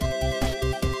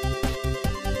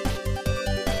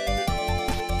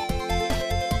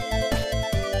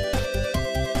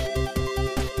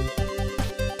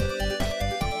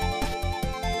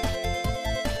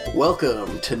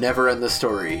Welcome to Never End the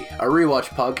Story, a rewatch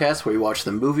podcast where we watch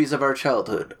the movies of our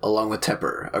childhood, along with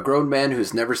Tepper, a grown man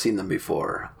who's never seen them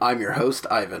before. I'm your host,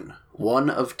 Ivan, one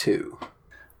of two.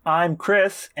 I'm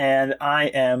Chris, and I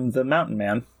am the Mountain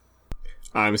Man.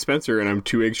 I'm Spencer, and I'm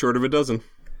 2 eggs short of a dozen.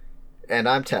 And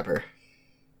I'm Tepper.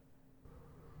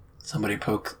 Somebody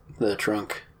poke the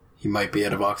trunk. He might be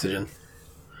out of oxygen.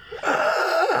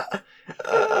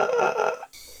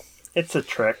 It's a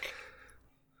trick.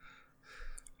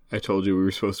 I told you we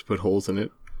were supposed to put holes in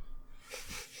it.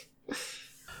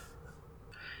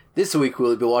 This week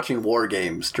we'll be watching War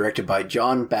Games, directed by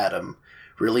John Badham,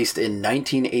 released in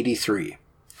 1983.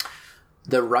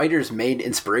 The writer's main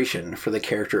inspiration for the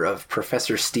character of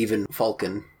Professor Stephen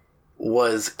Falcon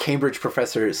was Cambridge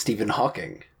professor Stephen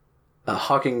Hawking.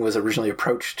 Hawking was originally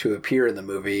approached to appear in the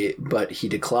movie, but he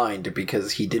declined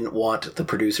because he didn't want the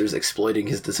producers exploiting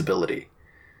his disability.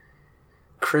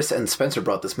 Chris and Spencer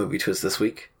brought this movie to us this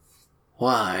week.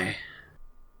 Why?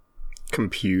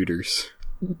 Computers.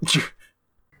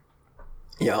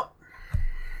 Yeah.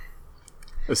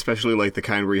 Especially like the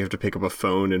kind where you have to pick up a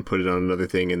phone and put it on another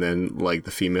thing, and then like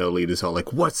the female lead is all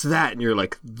like, "What's that?" And you're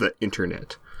like, "The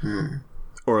internet."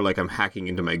 Or like, "I'm hacking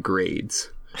into my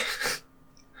grades."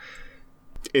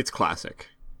 It's classic.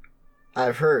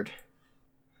 I've heard.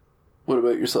 What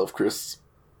about yourself, Chris?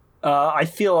 I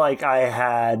feel like I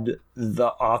had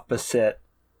the opposite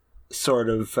sort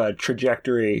of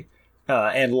trajectory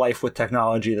and life with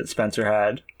technology that Spencer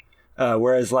had.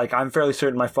 Whereas, like, I'm fairly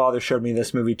certain my father showed me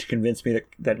this movie to convince me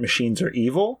that machines are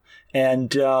evil,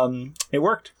 and it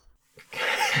worked.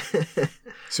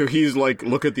 So he's like,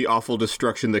 look at the awful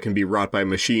destruction that can be wrought by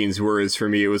machines, whereas for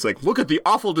me it was like, look at the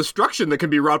awful destruction that can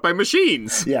be wrought by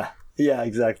machines! Yeah,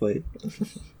 exactly.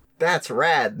 That's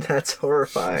rad. That's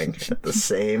horrifying at the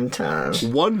same time.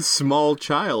 One small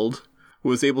child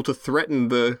was able to threaten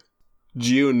the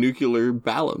geonuclear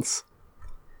balance.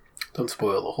 Don't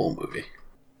spoil the whole movie.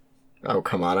 Oh,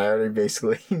 come on. I already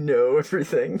basically know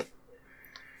everything.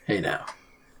 Hey, now.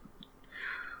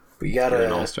 We You're an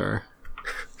gotta all-star.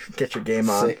 Get your game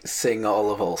on. sing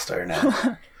all of All-Star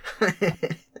now.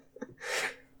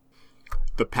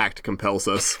 The pact compels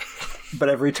us. But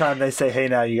every time they say, "Hey,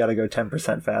 now," you gotta go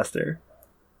 10% faster.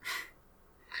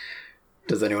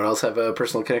 Does anyone else have a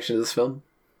personal connection to this film?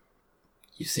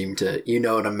 You seem to,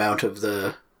 know an amount of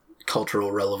the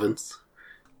cultural relevance.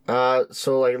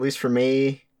 So, like, at least for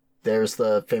me, there's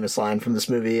the famous line from this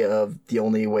movie of the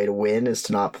only way to win is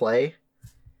to not play.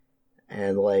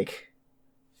 And, like,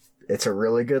 it's a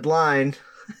really good line.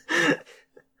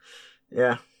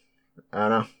 Yeah. I don't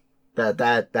know.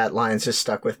 That line's just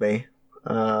stuck with me.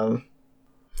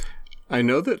 I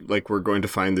know that, like, we're going to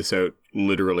find this out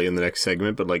literally in the next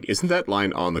segment, but, like, isn't that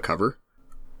line on the cover?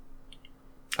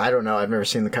 I don't know. I've never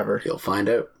seen the cover. You'll find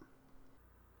out.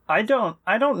 I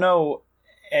don't know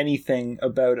anything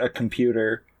about a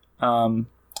computer,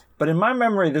 but in my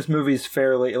memory, this movie's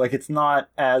fairly, like, it's not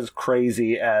as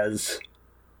crazy as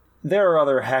there are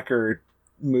other hacker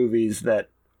movies that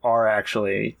are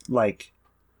actually, like,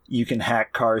 you can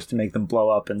hack cars to make them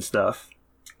blow up and stuff.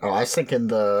 Oh, I was thinking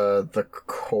the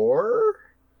Core?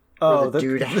 Oh, where the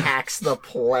dude hacks the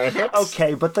planet?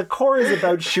 Okay, but the Core is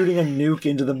about shooting a nuke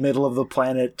into the middle of the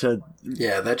planet to...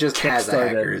 Yeah, that just has a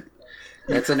hacker.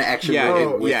 That's an action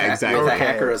movie exactly. with a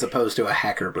hacker as opposed to a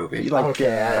hacker movie. Like,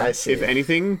 Okay, I see. If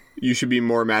anything, you should be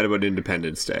more mad about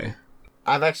Independence Day.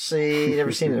 I've actually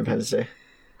never seen Independence Day.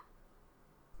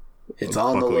 It's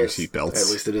on the Buckle your list. seatbelts.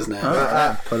 At least it is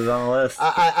now. Put it on the list.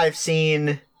 I've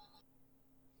seen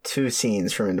 2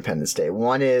 scenes from Independence Day.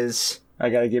 One is... I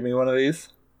gotta give me one of these?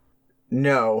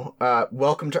 No.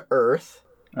 Welcome to Earth.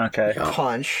 Okay. Yeah.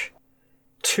 Punch.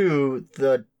 2,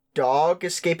 the dog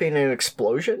escaping an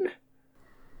explosion.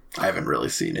 I haven't really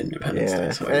seen Independence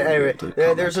Day, so I wouldn't Anyway, be able to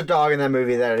comment. there's a dog in that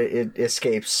movie that it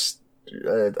escapes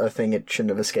a thing it shouldn't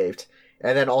have escaped.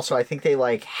 And then also, I think they,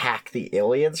 like, hack the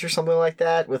aliens or something like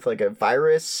that with, like, a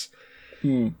virus.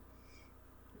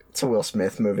 It's a Will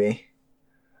Smith movie.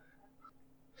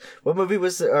 What movie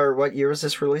was... or what year was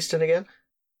this released in again?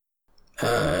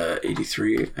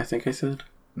 83, I think I said.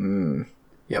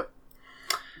 Yep.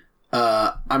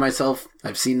 I myself,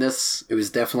 I've seen this. It was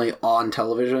definitely on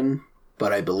television,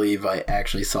 but I believe I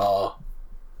actually saw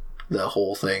the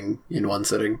whole thing in one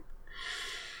sitting.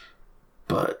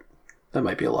 But that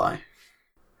might be a lie.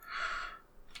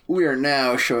 We are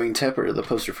now showing Tepper the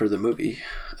poster for the movie.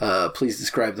 Please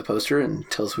describe the poster and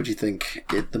tell us what you think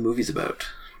the movie's about,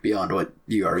 beyond what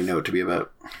you already know it to be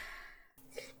about.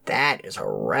 That is a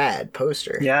rad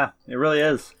poster. Yeah, it really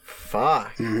is.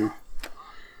 Fuck. Mm-hmm.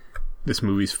 This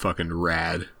movie's fucking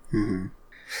rad. Mm-hmm.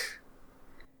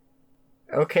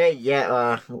 Okay,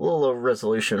 yeah, a little low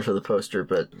resolution for the poster,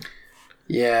 but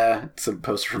Yeah, it's a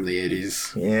poster from the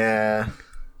 80s. yeah.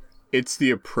 It's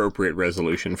the appropriate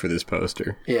resolution for this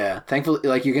poster. Yeah, thankfully,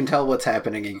 like, you can tell what's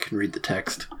happening and you can read the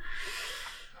text.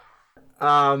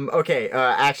 Okay,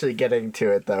 actually getting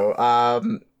to it though.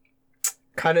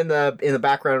 Kind of in the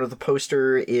background of the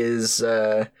poster is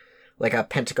like a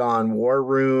Pentagon war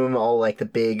room, all like the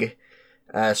big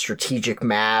strategic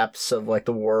maps of like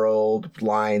the world,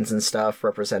 lines and stuff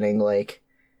representing like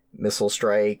missile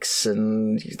strikes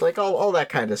and like all that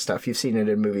kind of stuff. You've seen it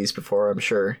in movies before, I'm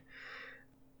sure.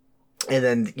 And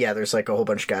then yeah, there's like a whole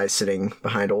bunch of guys sitting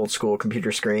behind old school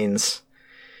computer screens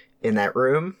in that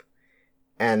room.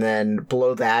 And then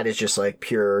below that is just like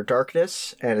pure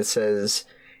darkness, and it says,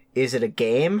 "Is it a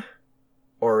game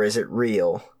or is it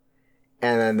real?"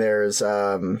 And then there's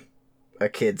a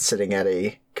kid sitting at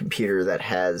a computer that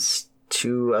has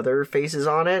two other faces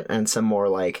on it and some more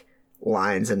like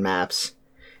lines and maps.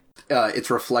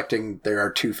 It's reflecting there are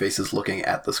two faces looking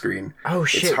at the screen. Oh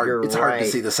shit, It's hard, you're it's right. hard to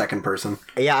see the second person.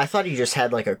 Yeah, I thought he just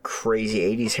had like a crazy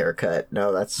 80s haircut.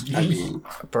 No, that's I mean,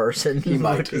 a person. he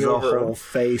might. looking His over whole him.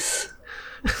 face.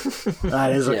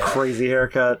 That is a Yeah. crazy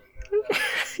haircut.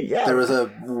 Yeah. there was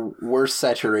a worse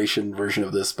saturation version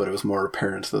of this, but it was more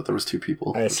apparent that there was two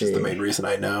people. I which is the see. main reason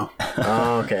I know.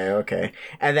 Oh, okay.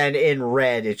 And then in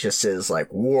red, it just says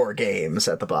like War Games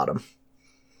at the bottom.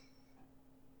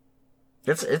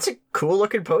 It's a cool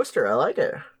looking poster. I like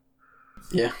it.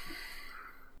 Yeah.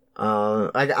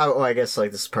 I guess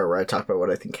like this is the part where I talk about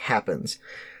what I think happens.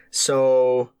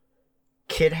 So,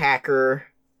 kid hacker,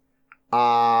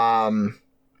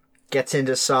 gets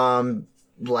into some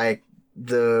like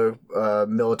the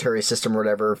military system or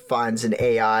whatever, finds an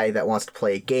AI that wants to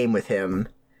play a game with him,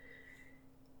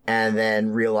 and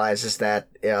then realizes that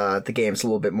the game's a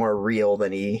little bit more real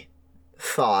than he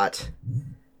thought.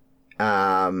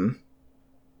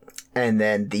 And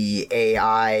then the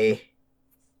AI,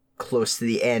 close to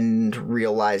the end,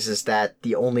 realizes that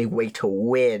the only way to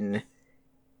win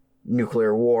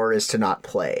nuclear war is to not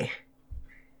play.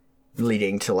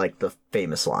 Leading to, like, the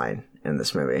famous line in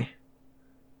this movie.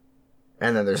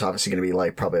 And then there's obviously going to be,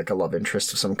 like, probably, like, a love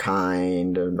interest of some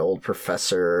kind, an old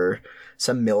professor,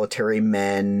 some military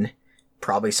men,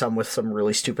 probably some with some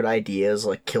really stupid ideas,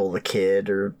 like kill the kid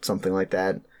or something like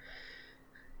that.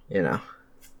 You know.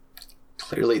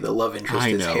 Clearly, the love interest I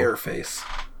is know. hair face.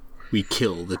 We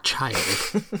kill the child.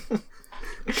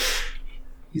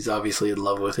 He's obviously in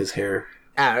love with his hair.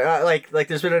 Like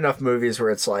there's been enough movies where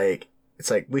it's like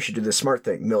we should do this smart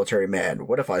thing, military man.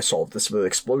 What if I solved this with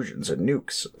explosions and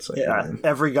nukes? It's like, Yeah,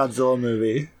 every Godzilla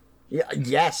movie. yeah,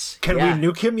 yes. Can yeah. we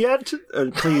nuke him yet?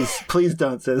 Please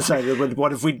don't say this.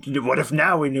 What if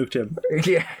now we nuked him?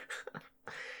 Yeah.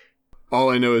 All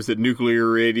I know is that nuclear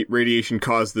radiation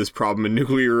caused this problem, and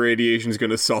nuclear radiation is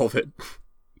going to solve it.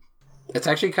 It's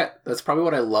actually that's probably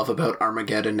what I love about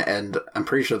Armageddon, and I'm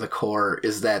pretty sure the core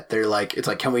is that they're like, it's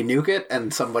like, can we nuke it?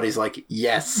 And somebody's like,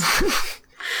 yes.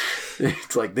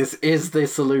 It's like, this is the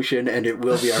solution, and it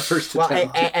will be our first Well,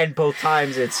 attempt. and both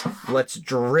times it's let's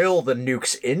drill the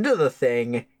nukes into the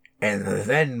thing and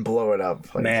then blow it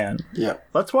up. Like, Man, Yeah.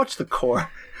 let's watch the core.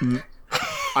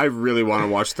 I really want to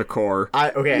watch the core.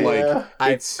 Okay. Yeah.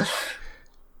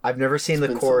 I've never seen the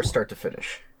been core so- start to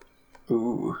finish.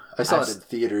 Ooh, I saw it in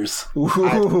theaters.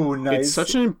 Ooh, nice.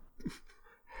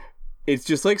 It's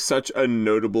just like such a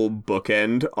notable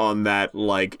bookend on that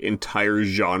like entire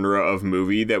genre of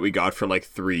movie that we got for like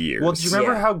 3 years. Well, do you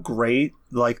remember Yeah. how great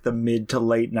like the mid to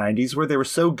late 90s were? They were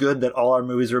so good that all our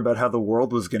movies were about how the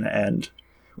world was going to end.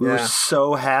 We were Yeah.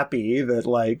 so happy that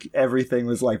like everything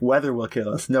was like weather will kill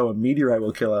us. No, a meteorite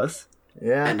will kill us.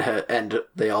 Yeah. And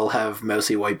they all have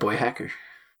mousy white boy hacker.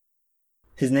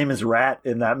 His name is Rat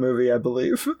in that movie, I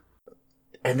believe.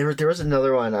 And there was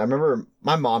another one. I remember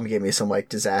my mom gave me some like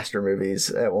disaster movies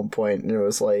at one point, and it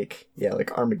was like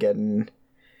like Armageddon.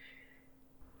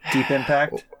 Deep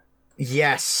Impact.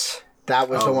 Yes, that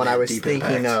was the Oh, one I man, was Deep thinking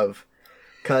Impact. of.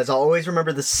 Because I'll always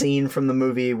remember the scene from the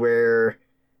movie where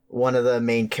one of the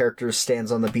main characters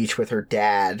stands on the beach with her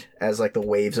dad as like the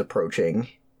waves approaching,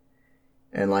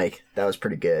 and like that was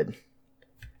pretty good.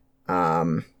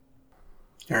 All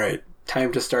right,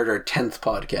 time to start our 10th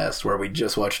podcast where we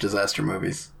just watch disaster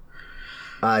movies.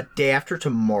 Day After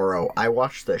Tomorrow. I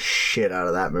watched the shit out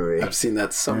of that movie. I've seen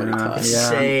that so many Yeah. times. Yeah.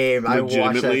 Same. I watched that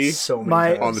Legitimately, so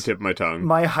many times. on the tip of my tongue.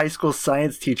 My high school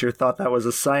science teacher thought that was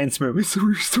a science movie, so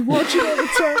we used to watch it all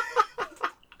the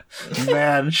time.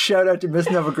 Man, shout out to Miss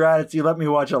Novogratz. You let me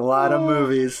watch a lot of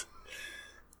movies.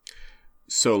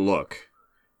 So look,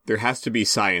 there has to be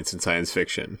science in science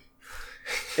fiction.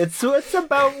 It's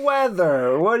about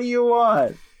weather. What do you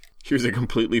want? Here's a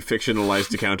completely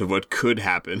fictionalized account of what could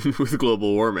happen with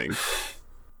global warming.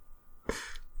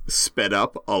 Sped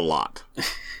up a lot.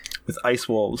 With ice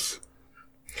wolves.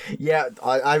 Yeah,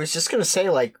 I was just gonna say,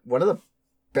 like, one of the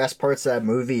best parts of that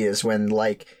movie is when,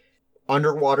 like,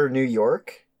 underwater New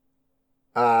York,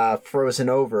 frozen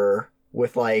over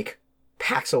with, like,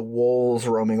 packs of wolves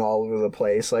roaming all over the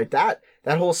place. Like, that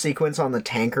whole sequence on the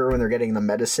tanker when they're getting the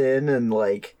medicine and,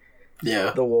 like,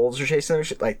 Yeah. the wolves are chasing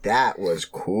them, like, that was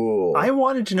cool. I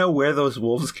wanted to know where those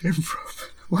wolves came from.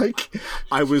 Like,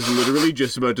 I was literally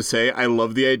just about to say, I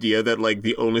love the idea that, like,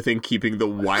 the only thing keeping the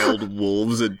wild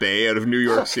wolves at bay out of New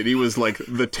York City was, like,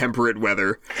 the temperate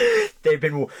weather. They've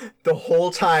been, the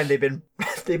whole time, they've been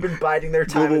biding their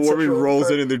time. Global warming rolls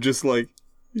in and they're just like,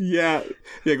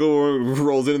 global warming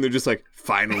rolls in and they're just like,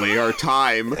 finally, our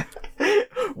time.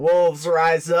 Wolves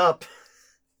rise up.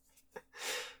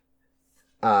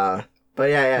 But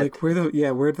yeah. Like, where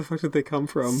the fuck did they come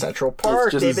from? Central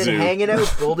Park. just They've a been zoo. hanging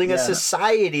out, building a Yeah.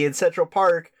 society in Central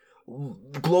Park.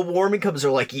 Global warming comes, they're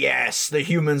like, yes, the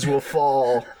humans will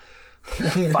fall.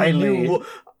 finally,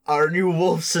 Our new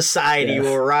wolf society Yes.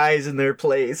 will rise in their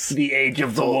place. the age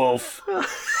of the wolf.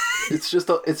 It's just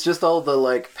all the,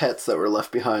 like, pets that were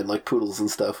left behind, like poodles and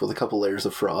stuff, with a couple layers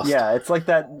of frost. Yeah, it's like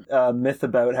that myth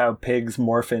about how pigs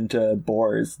morph into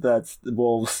boars. That's the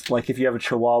wolves. Like, if you have a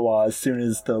chihuahua, as soon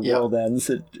as the Yeah. world ends,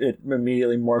 it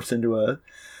immediately morphs into a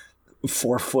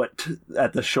 4 foot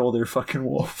at the shoulder fucking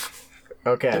wolf.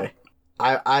 Okay.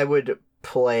 I would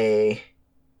play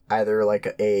either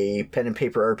like a pen and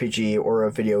paper RPG or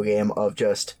a video game of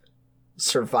just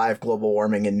survive global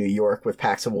warming in New York with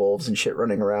packs of wolves and shit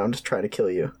running around to try to kill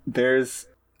you. There's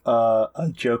a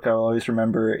joke I'll always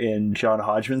remember in John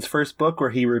Hodgman's first book where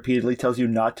he repeatedly tells you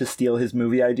not to steal his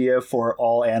movie idea for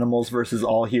all animals versus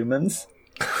all humans.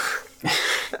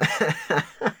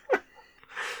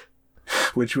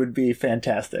 Which would be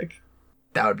fantastic.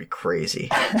 That would be crazy.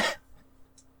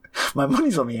 My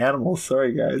money's on the animals,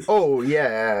 sorry guys. Oh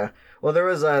yeah. Well,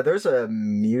 there's a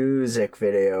music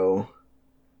video.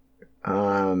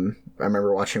 I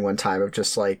remember watching one time of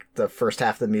just like the first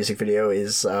half of the music video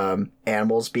is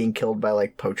animals being killed by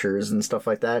like poachers and stuff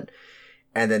like that,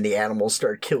 and then the animals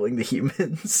start killing the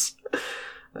humans.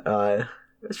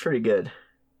 It's pretty good.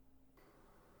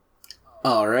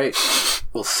 All right.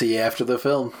 We'll see you after the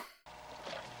film.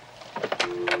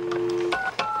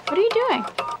 What are you doing?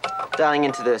 Dialing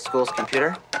into the school's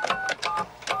computer.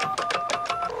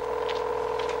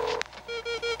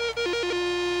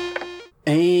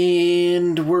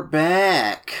 And we're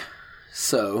back.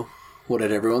 So, what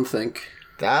did everyone think?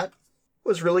 That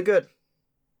was really good.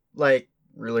 Like,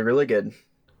 really, really good.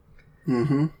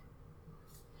 Mm-hmm.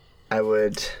 I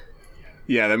would...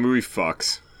 Yeah, that movie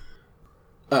fucks.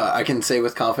 I can say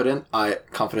with confidence,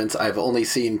 I've only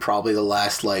seen probably the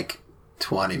last, like,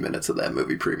 20 minutes of that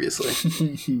movie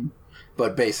previously.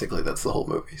 But basically, that's the whole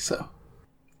movie, so.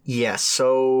 Yeah,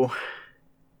 so...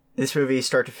 This movie,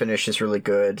 start to finish, is really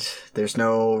good. There's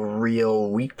no real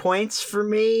weak points for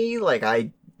me.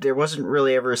 Like, there wasn't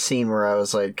really ever a scene where I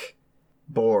was, like,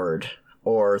 bored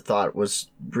or thought was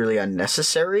really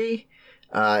unnecessary.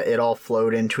 It all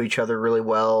flowed into each other really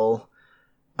well.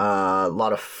 A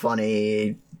lot of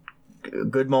funny,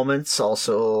 good moments.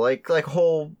 Also, like a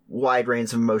whole wide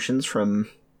range of emotions from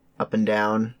up and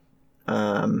down.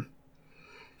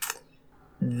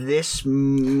 This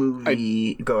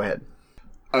movie... Go ahead.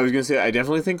 I was gonna say, I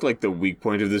definitely think, like, the weak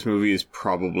point of this movie is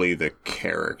probably the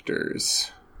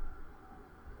characters.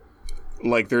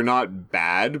 Like, they're not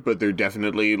bad, but they're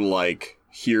definitely, like,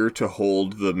 here to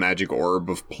hold the magic orb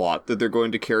of plot that they're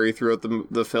going to carry throughout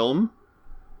the film.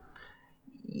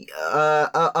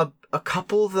 A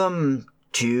couple of them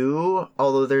do,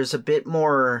 although there's a bit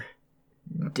more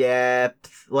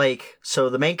depth. Like, so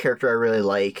the main character I really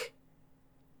like,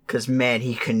 because, man,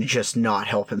 he can just not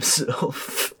help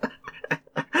himself.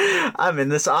 I'm in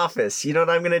this office. You know what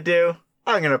I'm gonna do?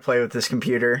 I'm gonna play with this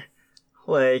computer.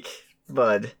 Like,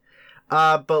 bud.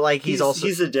 But, like, he's also...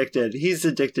 He's addicted. He's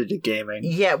addicted to gaming.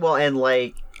 Yeah, well, and,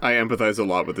 like... I empathize a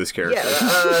lot with this character.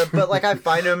 Yeah, but, like, I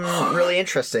find him really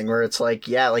interesting, where it's like,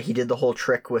 yeah, like, he did the whole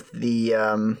trick with the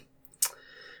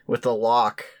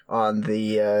lock on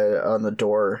the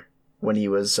door when he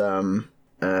was, in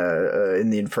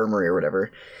the infirmary or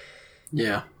whatever.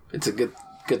 Yeah, it's a good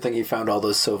thing he found all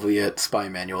those Soviet spy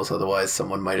manuals, otherwise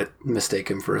someone might mistake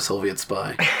him for a Soviet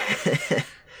spy.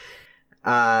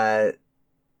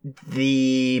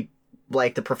 The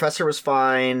professor was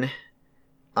fine.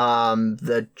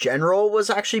 The general was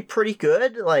actually pretty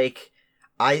good. Like,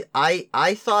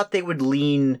 I thought they would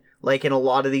lean, like, in a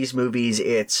lot of these movies,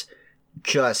 it's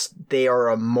just they are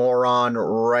a moron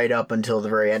right up until the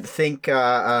very end. Think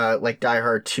like Die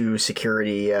Hard 2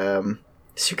 security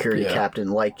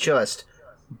captain, like just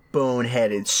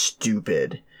boneheaded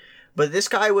stupid. But this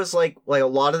guy was like a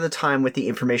lot of the time with the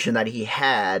information that he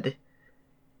had,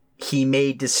 he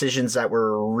made decisions that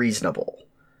were reasonable.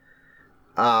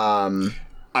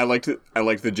 I liked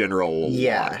the general.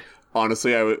 Yeah. Lot.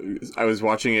 Honestly, I was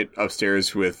watching it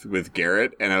upstairs with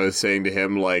Garrett, and I was saying to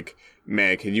him, like,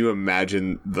 man, can you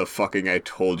imagine the fucking I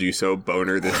told you so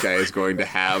boner this guy is going to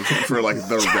have for, like,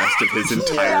 the rest of his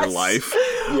entire life?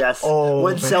 Yes. Oh,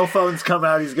 when man. cell phones come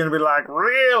out, he's going to be like,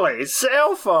 really?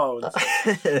 Cell phones?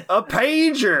 A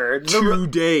pager? 2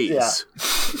 days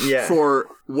Yeah. for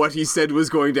what he said was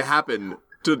going to happen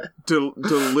to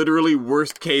literally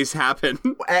worst case happen.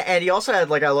 And he also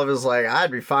had, like, I love his, like, I'd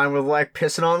be fine with, like,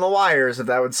 pissing on the wires if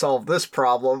that would solve this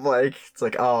problem. Like, it's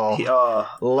like, oh,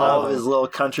 all love of his it. little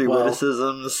country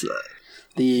witticisms.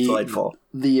 Delightful.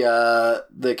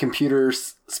 The computer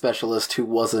specialist who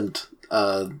wasn't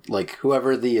like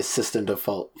whoever the assistant of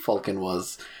Falcon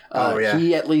was.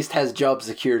 He at least has job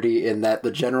security in that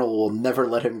the general will never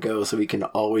let him go, so he can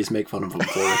always make fun of him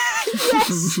for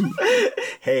it.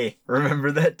 Hey,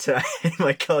 remember that time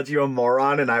I called you a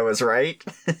moron and I was right?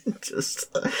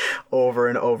 Just over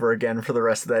and over again for the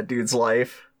rest of that dude's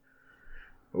life.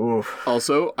 Oof.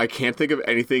 Also, I can't think of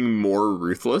anything more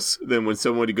ruthless than when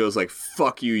somebody goes like,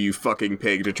 fuck you, you fucking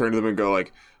pig, to turn to them and go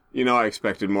like, you know, I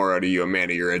expected more out of you, a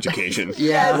man of your education.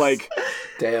 Yes. Like,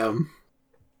 Damn.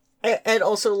 And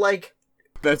also, like,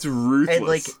 that's ruthless. and,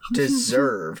 like,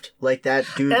 deserved. Like, that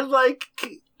dude. And, like,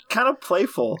 kind of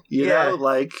playful, you know?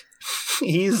 Like,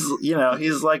 he's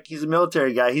a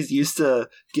military guy. He's used to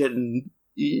getting,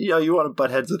 you know, you want to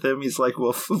butt heads with him. He's like,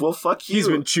 well, fuck you. He's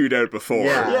been chewed out before.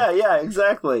 Yeah. Yeah,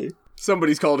 exactly.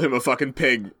 Somebody's called him a fucking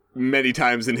pig many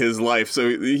times in his life, so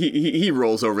he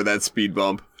rolls over that speed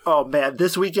bump. Oh, man,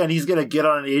 this weekend he's going to get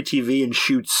on an ATV and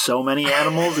shoot so many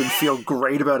animals and feel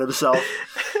great about himself.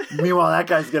 Meanwhile, that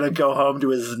guy's going to go home to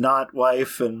his not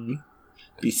wife and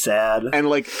be sad. And,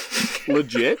 like,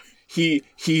 legit, he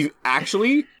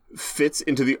actually fits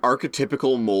into the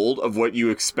archetypical mold of what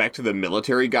you expect the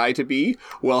military guy to be,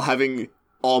 while having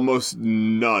almost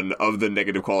none of the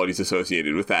negative qualities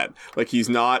associated with that. Like, he's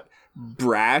not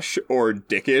brash or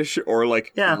dickish or,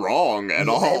 like, wrong at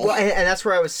all. Well, and that's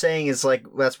where I was saying is, like,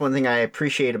 that's one thing I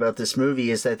appreciate about this movie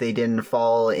is that they didn't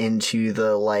fall into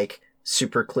the, like,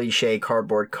 super cliche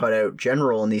cardboard cutout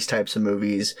general in these types of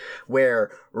movies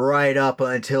where right up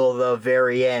until the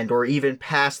very end or even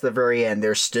past the very end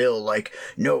they're still like,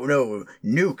 no,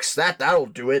 nukes, that'll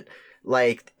do it.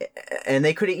 Like, and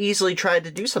they could have easily tried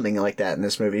to do something like that in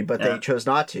this movie, but they chose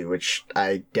not to, which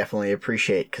I definitely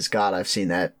appreciate because, God, I've seen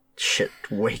that shit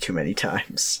way too many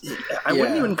times. I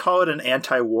wouldn't even call it an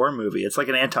anti-war movie. It's like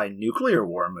an anti-nuclear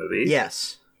war movie.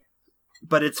 Yes.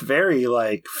 But it's very,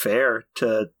 like, fair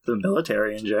to the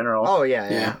military in general. Oh,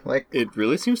 yeah. Like, It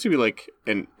really seems to be like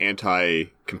an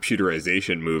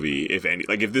anti-computerization movie, if any.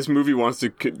 Like, if this movie wants to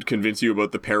convince you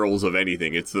about the perils of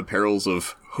anything, it's the perils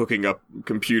of hooking up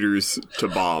computers to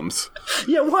bombs.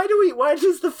 Yeah, why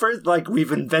does the first, like,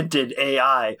 we've invented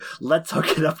AI, let's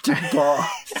hook it up to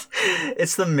bombs?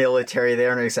 it's the military. They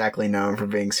aren't exactly known for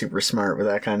being super smart with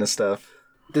that kind of stuff.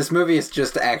 This movie is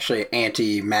just actually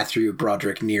anti-Matthew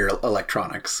Broderick near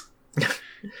electronics.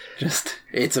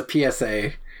 It's a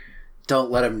PSA. Don't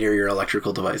let him near your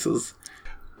electrical devices.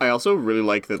 I also really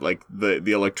like that, like,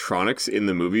 the electronics in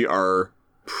the movie are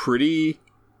pretty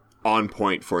on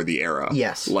point for the era.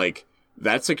 Yes. Like,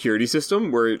 that security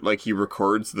system where, like, he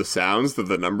records the sounds that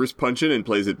the numbers punch in and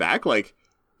plays it back, like,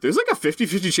 there's like a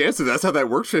 50-50 chance that that's how that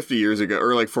worked 50 years ago,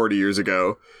 or like 40 years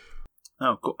ago.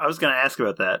 Oh, cool. I was going to ask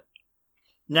about that.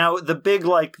 Now, the big,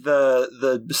 like,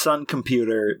 the sun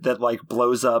computer that, like,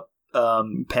 blows up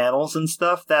panels and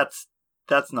stuff, that's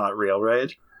not real,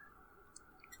 right?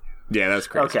 Yeah, that's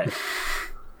crazy. Okay.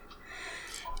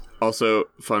 Also,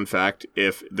 fun fact,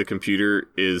 if the computer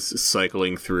is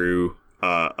cycling through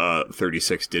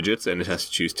 36 digits and it has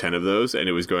to choose 10 of those and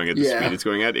it was going at the speed it's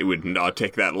going at, it would not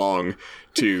take that long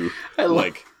to,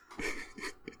 like...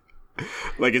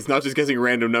 Like, it's not just guessing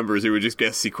random numbers, it would just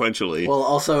guess sequentially. Well,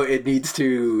 also, it's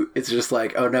just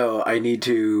like, oh no, I need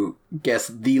to guess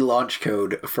the launch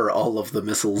code for all of the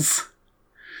missiles.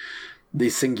 The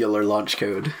singular launch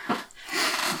code.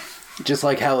 Just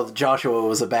like how Joshua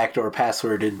was a backdoor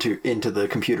password into the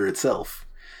computer itself.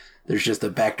 There's just a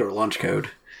backdoor launch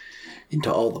code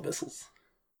into all the missiles.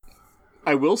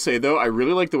 I will say, though, I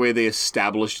really like the way they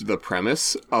established the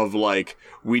premise of, like,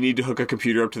 we need to hook a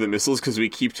computer up to the missiles because we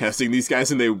keep testing these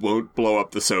guys and they won't blow up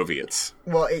the Soviets.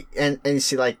 Well, and you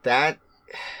see, like, that...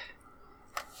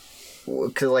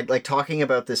 cause like talking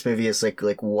about this movie is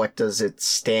like what does it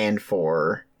stand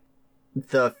for?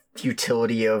 The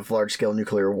futility of large-scale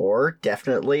nuclear war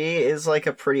definitely is like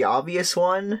a pretty obvious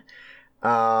one.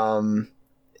 And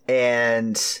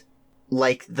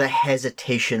like the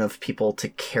hesitation of people to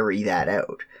carry that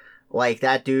out. Like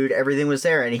that dude, everything was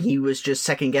there and he was just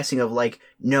second guessing of like,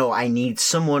 no, I need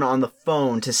someone on the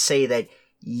phone to say that,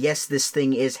 yes, this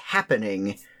thing is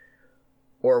happening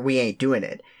or we ain't doing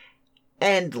it.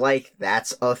 And like,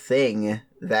 that's a thing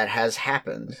that has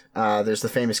happened. There's the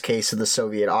famous case of the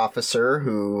Soviet officer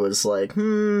who was like,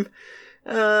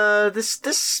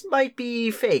 this might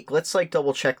be fake. Let's like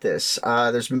double check this.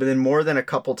 There's been more than a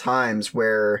couple times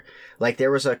where like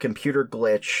there was a computer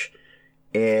glitch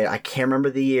I can't remember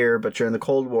the year, but during the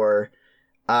Cold War,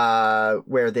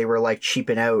 where they were like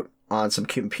cheaping out on some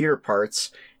computer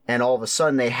parts, and all of a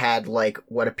sudden they had like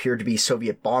what appeared to be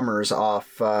Soviet bombers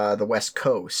off the West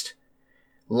Coast.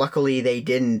 Luckily, they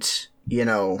didn't,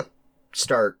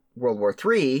 start World War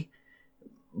III,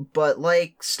 but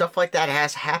like stuff like that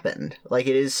has happened. Like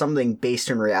it is something based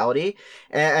in reality,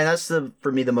 and that's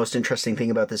for me the most interesting thing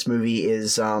about this movie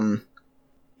is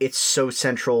it's so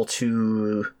central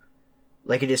to.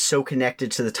 Like, it is so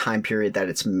connected to the time period that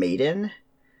it's made in.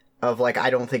 Of, like, I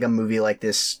don't think a movie like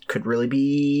this could really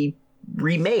be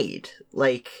remade.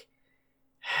 Like,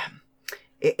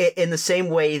 in the same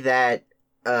way that,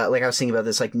 like I was thinking about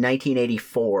this, like,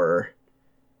 1984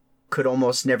 could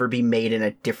almost never be made in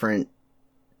a different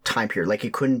time period. Like,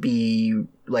 it couldn't be,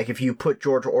 like, if you put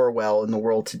George Orwell in the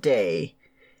world today,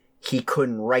 he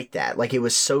couldn't write that. Like, it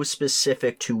was so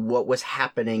specific to what was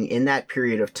happening in that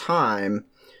period of time,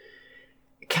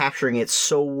 capturing it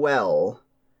so well,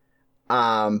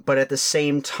 but at the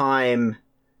same time,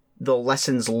 the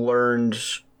lessons learned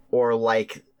or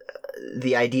like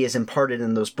the ideas imparted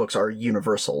in those books are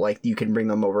universal. Like you can bring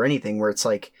them over anything. Where it's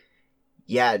like,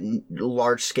 yeah,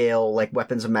 large scale like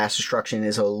weapons of mass destruction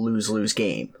is a lose-lose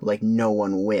game. Like no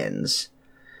one wins.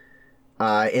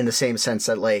 In the same sense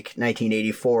that like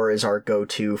 1984 is our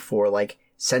go-to for like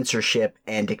censorship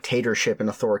and dictatorship and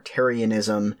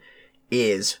authoritarianism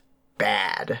is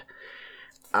bad.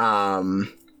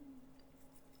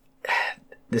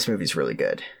 This movie's really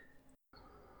good.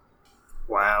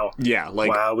 Wow. Yeah,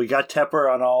 like... Wow, we got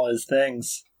Tepper on all his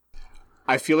things.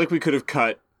 I feel like we could have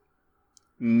cut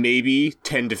maybe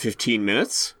 10 to 15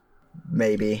 minutes.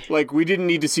 Maybe. Like, we didn't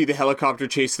need to see the helicopter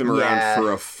chase them around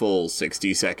for a full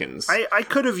 60 seconds. I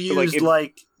could have used,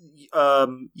 like a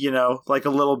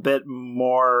little bit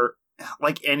more...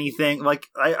 like anything, like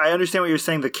I understand what you're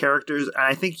saying. The characters, and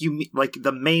I think you like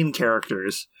the main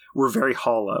characters were very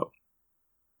hollow.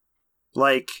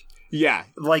 Like, yeah,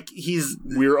 like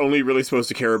we're only really supposed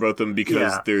to care about them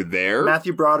because they're there.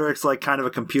 Matthew Broderick's like kind of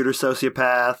a computer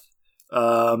sociopath.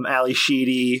 Ali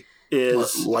Sheedy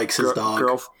is likes his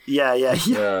dog. Yeah,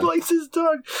 likes his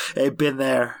dog. Hey, been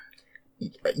there.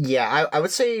 Yeah, I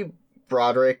would say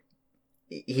Broderick.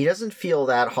 He doesn't feel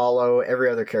that hollow. Every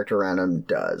other character around him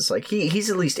does. Like, he's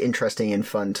at least interesting and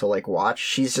fun to, like, watch.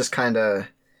 She's just kind of...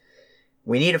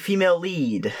 We need a female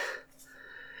lead.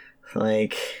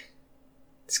 Like,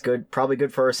 it's good, probably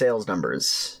good for her sales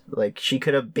numbers. Like, she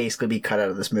could have basically be cut out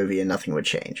of this movie and nothing would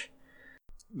change.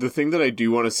 The thing that I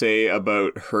do want to say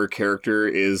about her character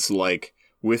is, like,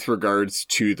 with regards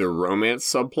to the romance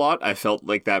subplot, I felt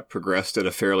like that progressed at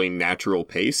a fairly natural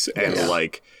pace and,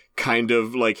 like... kind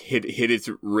of like hit its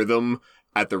rhythm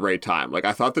at the right time. Like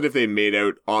I thought that if they made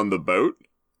out on the boat,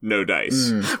 no dice.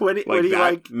 When he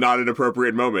not an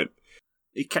appropriate moment.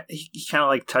 He kind of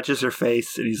like touches her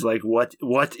face and he's like, "What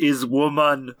is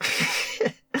woman?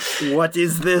 What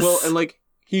is this?" Well, and like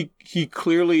he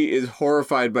clearly is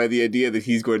horrified by the idea that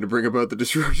he's going to bring about the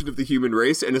destruction of the human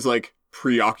race, and is like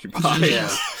preoccupied.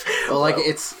 Yeah. Well, like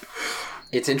it's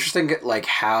interesting, like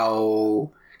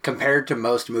how. Compared to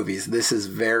most movies, this is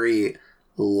very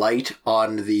light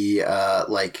on the,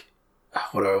 like,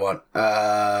 what do I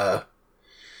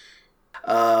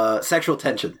want? Sexual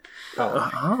tension.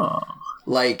 Oh.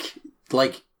 Like,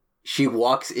 she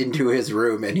walks into his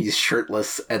room and he's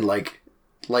shirtless and, like,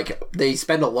 they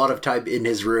spend a lot of time in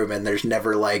his room and there's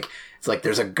never, like, it's like,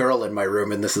 there's a girl in my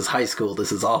room and this is high school,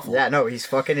 this is awful. Yeah, no, he's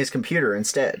fucking his computer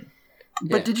instead.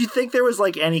 But did you think there was,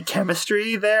 like, any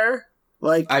chemistry there?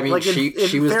 Like, I mean, like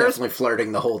she was definitely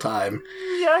flirting the whole time.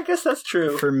 Yeah, I guess that's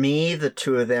true. For me, the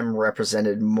two of them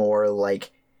represented more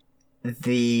like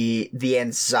the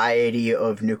anxiety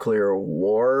of nuclear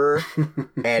war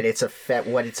and its effect,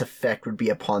 what its effect would be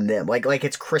upon them. Like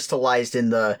it's crystallized in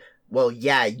the well,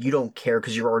 yeah, you don't care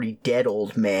because you're already dead,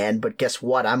 old man, but guess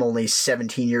what? I'm only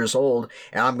 17 years old,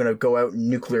 and I'm gonna go out in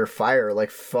nuclear fire, like,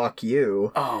 fuck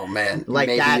you. Oh, man. Like,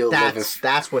 maybe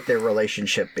that's what their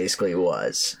relationship basically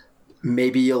was.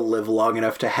 Maybe you'll live long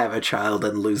enough to have a child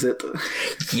and lose it.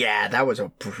 Yeah, that was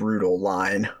a brutal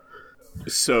line.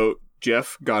 So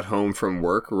Jeff got home from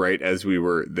work right as we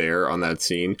were there on that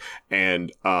scene,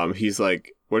 and he's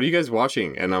like, what are you guys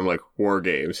watching? And I'm like, War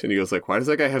Games. And he goes like, why does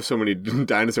that guy have so many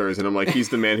dinosaurs? And I'm like, he's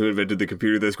the man who invented the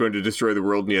computer that's going to destroy the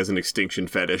world, and he has an extinction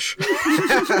fetish.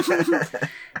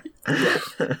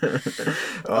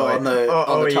 On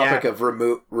the topic of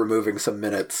removing some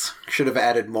minutes, should have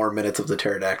added more minutes of the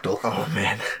pterodactyl. Oh,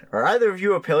 man. Are either of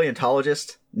you a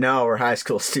paleontologist? No, we're high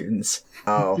school students.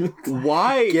 Oh.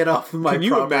 Why? Get off my Can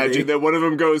you property. imagine that one of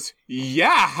them goes,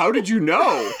 yeah, how did you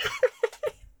know?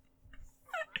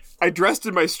 I dressed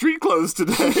in my street clothes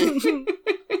today.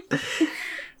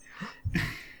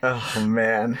 Oh,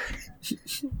 man.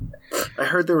 I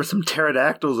heard there were some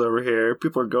pterodactyls over here.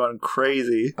 People are going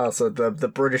crazy. Also, the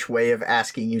British way of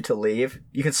asking you to leave.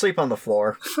 You can sleep on the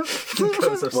floor.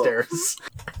 Goes upstairs.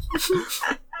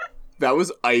 That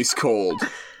was ice cold.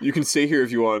 You can stay here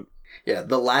if you want. Yeah,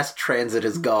 the last transit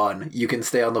is gone. You can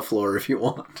stay on the floor if you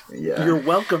want. Yeah. You're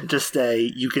welcome to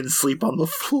stay. You can sleep on the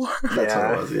floor. That's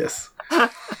what it was, yes.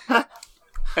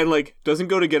 And, like, doesn't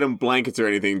go to get him blankets or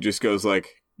anything, just goes, like,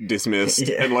 dismissed,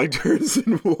 and, like, turns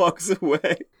and walks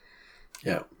away.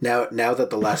 Yeah. Now that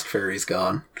the last fairy's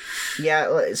gone.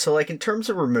 Yeah, so, like, in terms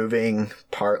of removing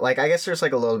like, I guess there's,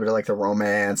 like, a little bit of, like, the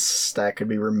romance that could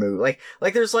be removed.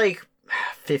 Like there's, like,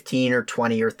 15 or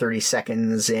 20 or 30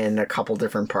 seconds in a couple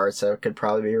different parts that could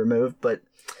probably be removed, but...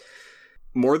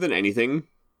 More than anything,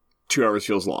 2 hours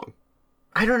feels long.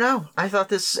 I don't know. I thought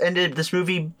this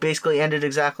movie basically ended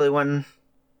exactly when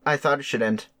I thought it should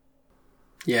end.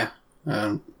 Yeah.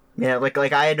 Yeah, like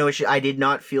I had no issue. I did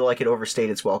not feel like it overstayed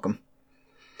its welcome.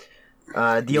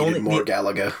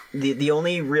 The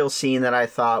only real scene that I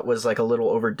thought was like a little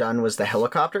overdone was the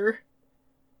helicopter.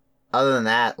 Other than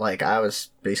that, like I was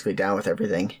basically down with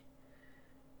everything.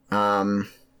 I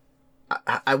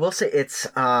will say it's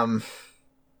the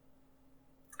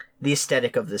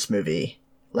aesthetic of this movie,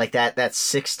 like that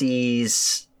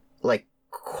 60s like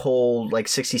cold, like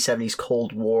 60s 70s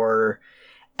Cold War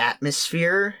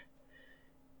atmosphere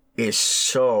is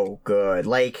so good.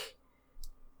 Like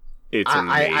it's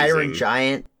amazing. Iron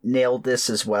Giant nailed this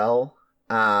as well.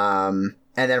 And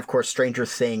then of course Stranger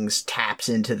Things taps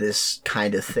into this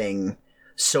kind of thing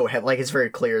so heavy. Like it's very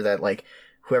clear that like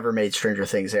whoever made Stranger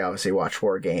Things, they obviously watch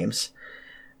War Games.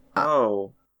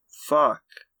 Oh, fuck.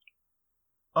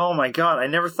 Oh my god, I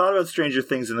never thought about Stranger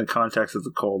Things in the context of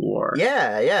the Cold War.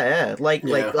 Yeah. Like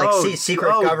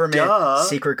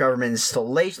secret government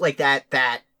installation, like that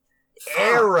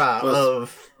era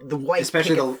of the white,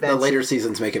 especially the later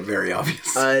seasons make it very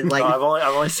obvious. Like I've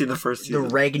only seen the first season. The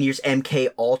Reagan years, MK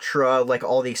Ultra, like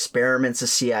all the experiments the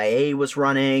CIA was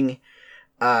running.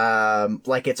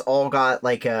 Like it's all got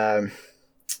like like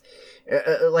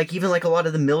even like a lot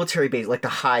of the military base, like the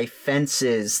high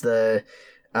fences, the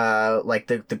like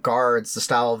the guards, the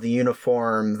style of the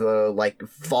uniform, the like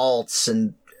vaults,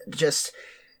 and just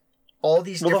all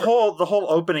these. Well, the whole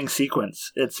opening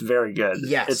sequence, it's very good.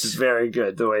 Yes, it's very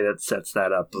good the way that sets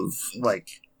that up. Of like,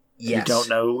 yes. You don't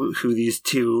know who these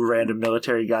two random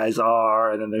military guys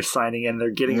are, and then they're signing in. They're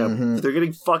getting they're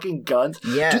getting fucking guns.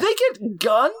 Yeah, do they get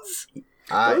guns?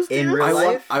 In real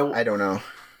life, I don't know.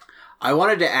 I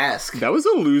wanted to ask. That was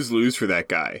a lose-lose for that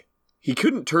guy. He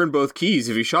couldn't turn both keys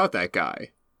if he shot that guy.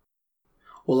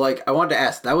 Well, like, I wanted to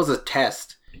ask, that was a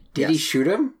test. Did he shoot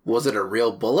him? Was it a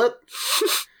real bullet?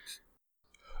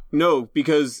 No,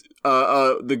 because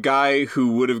the guy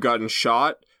who would have gotten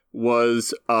shot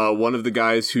was one of the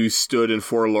guys who stood and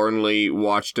forlornly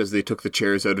watched as they took the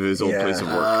chairs out of his old place of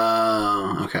work.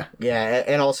 Oh, okay. Yeah,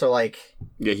 and also, like...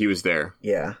 Yeah, he was there.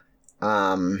 Yeah.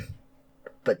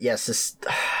 But yes,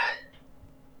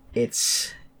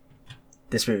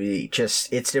 this movie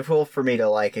just, it's difficult for me to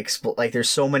like like there's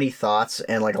so many thoughts,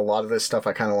 and like a lot of this stuff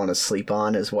I kind of want to sleep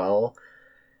on as well.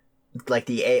 Like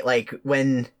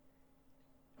when,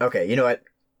 okay, you know what?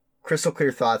 Crystal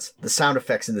clear thoughts. The sound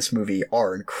effects in this movie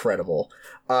are incredible.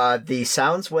 The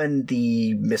sounds when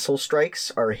the missile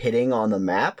strikes are hitting on the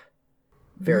map,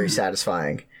 very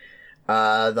satisfying.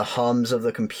 The hums of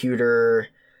the computer.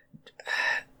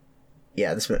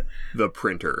 Yeah, the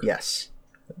printer. Yes.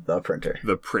 The printer.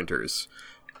 The printers.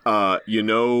 You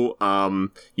know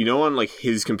on like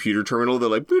his computer terminal, the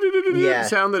like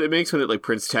sound that it makes when it like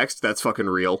prints text, that's fucking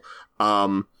real.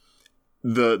 The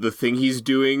thing he's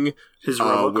doing, his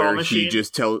robocall where machine? he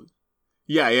just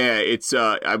Yeah. It's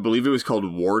I believe it was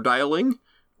called war dialing,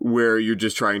 where you're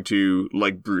just trying to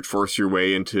like brute force your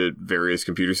way into various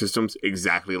computer systems.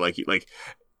 Exactly like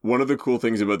one of the cool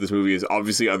things about this movie is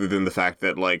obviously, other than the fact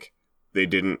that like they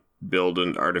didn't build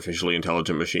an artificially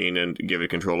intelligent machine and give it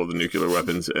control of the nuclear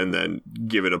weapons and then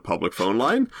give it a public phone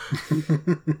line.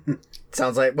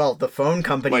 Sounds like, well, the phone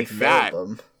company Like failed that.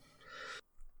 them.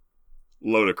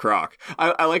 Load of crock.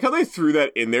 I like how they threw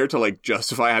that in there to like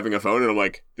justify having a phone, and I'm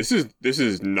like, this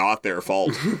is not their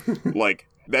fault. Like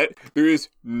that, there is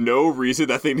no reason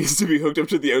that thing needs to be hooked up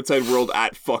to the outside world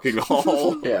at fucking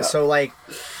all. Yeah. So, like,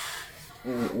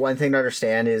 one thing to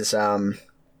understand is,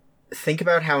 think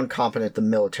about how incompetent the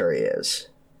military is,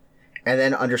 and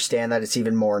then understand that it's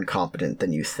even more incompetent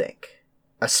than you think.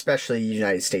 Especially the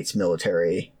United States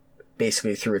military,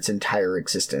 basically through its entire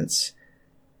existence.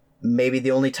 Maybe the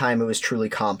only time it was truly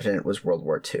competent was World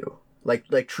War II.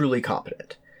 Like truly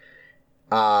competent.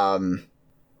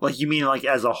 Like, you mean like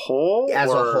as a whole? As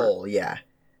a whole, yeah.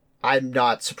 I'm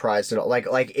not surprised at all.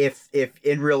 Like if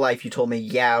in real life you told me,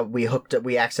 yeah, we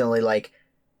accidentally like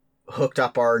hooked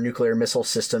up our nuclear missile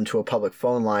system to a public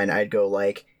phone line, I'd go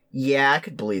like, yeah, I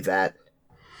could believe that.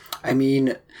 I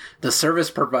mean, the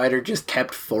service provider just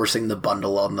kept forcing the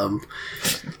bundle on them.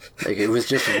 Like, it was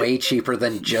just way cheaper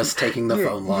than just taking the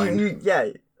phone line. Yeah.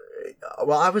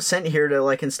 Well, I was sent here to,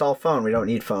 like, install phone. We don't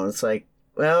need phone. It's like,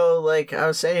 well, like, I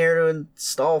was sent here to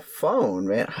install phone,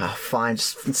 man. Oh, fine,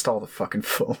 just install the fucking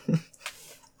phone.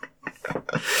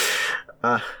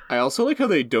 I also like how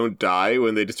they don't die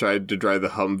when they decide to drive the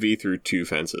Humvee through two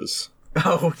fences.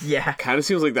 Oh, yeah. Kind of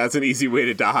seems like that's an easy way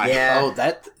to die. Yeah. Oh,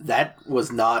 that was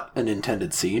not an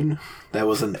intended scene. That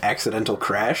was an accidental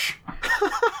crash.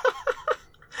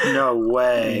 No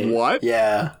way. What?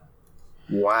 Yeah.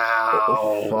 Wow.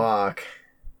 Oh, fuck.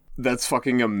 That's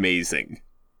fucking amazing.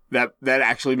 That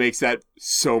actually makes that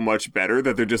so much better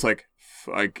that they're just like,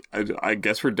 I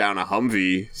guess we're down a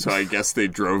Humvee, so I guess they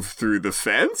drove through the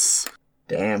fence?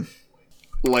 Damn.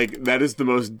 Like, that is the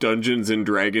most Dungeons and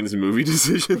Dragons movie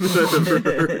decision that I've ever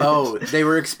heard. Oh, they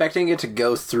were expecting it to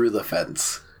go through the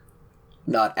fence,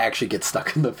 not actually get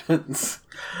stuck in the fence.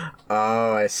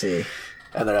 Oh, I see.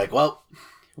 And they're like, well,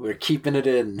 we're keeping it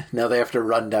in. Now they have to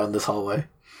run down this hallway.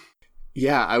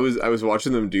 Yeah, I was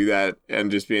watching them do that and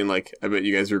just being like, I bet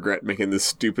you guys regret making this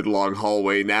stupid long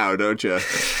hallway now, don't you?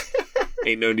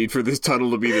 Ain't no need for this tunnel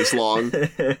to be this long.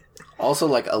 Also,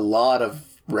 like, a lot of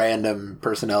random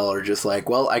personnel are just like,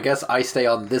 well, I guess I stay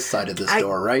on this side of this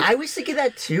door, right? I was thinking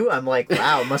that too. I'm like,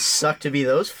 wow, it must suck to be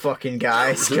those fucking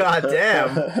guys. God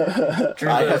damn.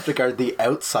 I have to guard the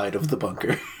outside of the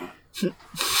bunker.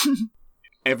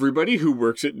 Everybody who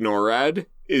works at NORAD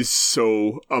is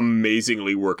so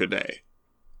amazingly workaday.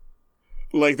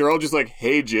 Like, they're all just like,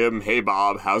 hey, Jim, hey,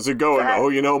 Bob, how's it going?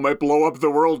 Oh, might blow up the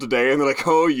world today. And they're like,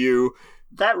 oh, you.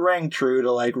 That rang true to,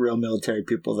 like, real military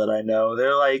people that I know.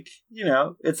 They're like,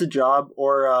 it's a job,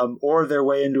 or they're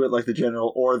way into it like the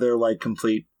general, or they're, like,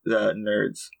 complete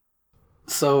nerds.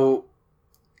 So,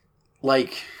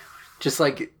 like, just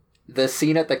like the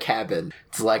scene at the cabin,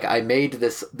 it's like, I made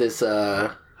this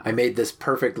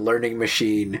perfect learning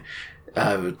machine,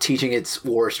 teaching its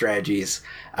war strategies.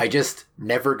 I just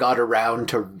never got around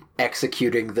to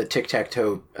executing the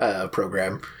tic-tac-toe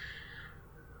program.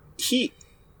 He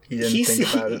didn't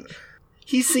think about it.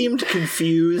 He seemed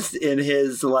confused in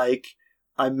his, like,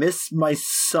 I miss my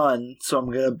son, so I'm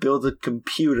going to build a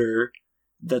computer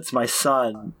that's my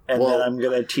son, and then I'm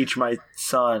going to teach my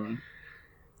son.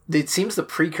 It seems the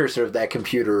precursor of that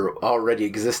computer already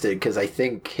existed, because I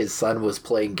think his son was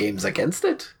playing games against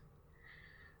it?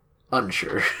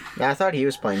 Unsure. Yeah, I thought he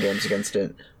was playing games against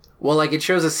it. Well, like, it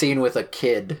shows a scene with a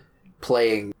kid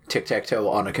playing tic-tac-toe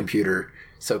on a computer,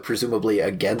 so presumably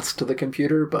against the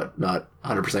computer, but not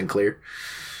 100% clear.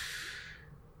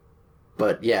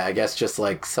 But yeah, I guess just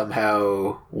like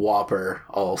somehow Whopper,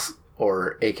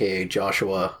 or aka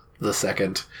Joshua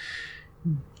II,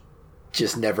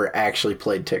 just never actually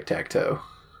played tic-tac-toe.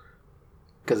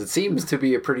 Because it seems to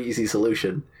be a pretty easy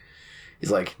solution.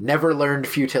 He's like, never learned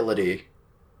futility.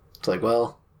 It's like,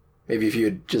 well, maybe if you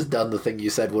had just done the thing you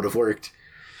said would have worked.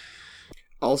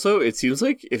 Also, it seems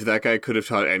like if that guy could have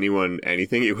taught anyone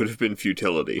anything, it would have been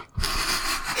futility.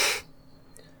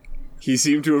 He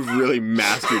seemed to have really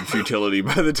mastered futility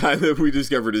by the time that we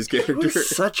discovered his character. It was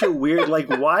such a weird, like,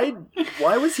 why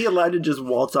was he allowed to just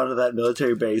waltz onto that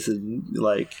military base and,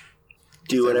 like,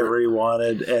 do whatever he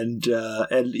wanted? And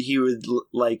he would,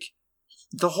 like,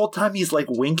 the whole time he's, like,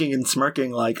 winking and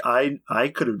smirking, like, I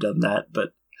could have done that,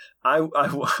 but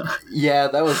Yeah,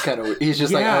 that was kind of... He's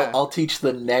just like, I'll teach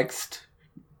the next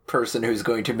person who's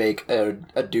going to make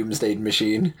a doomsday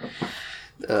machine.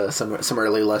 some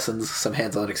early lessons, some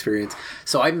hands-on experience.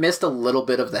 So I missed a little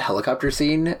bit of the helicopter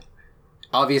scene.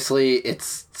 Obviously,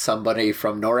 it's somebody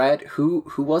from NORAD. Who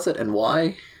was it and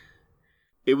why?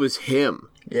 It was him.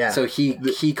 Yeah. So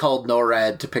he called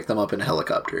NORAD to pick them up in a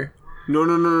helicopter.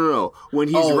 No. When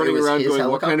he's running around going, helicopter?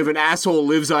 what kind of an asshole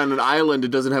lives on an island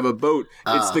and doesn't have a boat?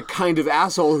 It's the kind of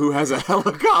asshole who has a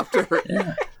helicopter.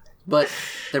 Yeah. But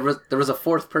there was a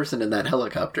fourth person in that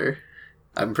helicopter.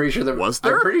 I'm pretty sure Was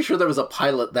there? I'm pretty sure there was a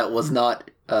pilot that was not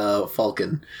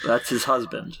Falcon. That's his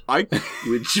husband. I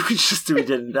We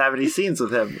didn't have any scenes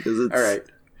with him because it's All right.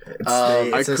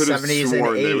 I It's the could have 70s and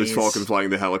sworn that it was 80s. Falcon flying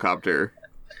the helicopter.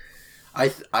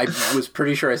 I was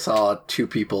pretty sure I saw 2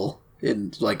 people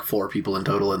in like 4 people in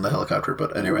total in the helicopter.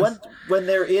 But anyways, when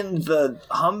they're in the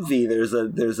Humvee, there's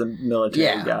a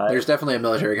military guy. there's definitely a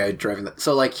military guy driving that.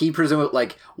 So like he presumably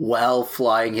like while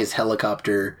flying his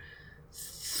helicopter,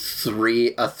 a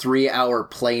 3-hour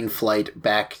plane flight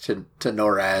back to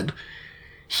NORAD,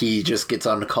 he just gets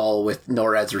on a call with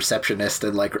NORAD's receptionist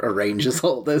and like arranges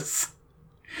all this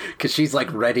because she's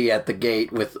like ready at the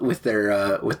gate with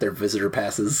their visitor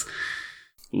passes.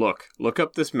 Look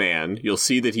up this man. You'll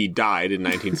see that he died in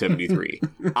 1973.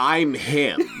 I'm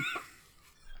him.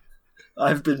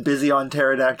 I've been busy on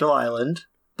Pterodactyl Island,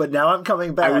 but now I'm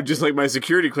coming back. I would just like my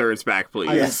security clearance back,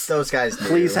 please. Yes, those guys do.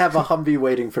 Please have a Humvee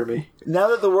waiting for me. Now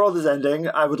that the world is ending,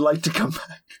 I would like to come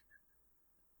back.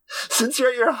 Since you're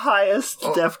at your highest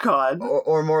DEF CON.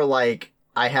 Or more like,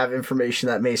 I have information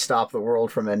that may stop the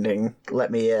world from ending.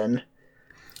 Let me in.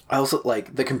 I also,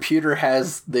 like, the computer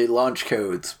has the launch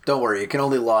codes. Don't worry, it can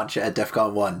only launch at DEF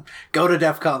CON 1. Go to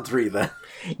DEF CON 3, then.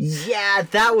 Yeah,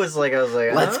 that was like, I was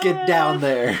like, Let's get down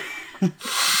there.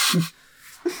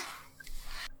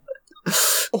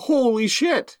 Holy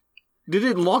shit! Did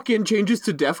it lock in changes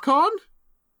to DEF CON?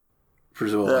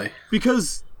 Presumably.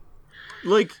 Because,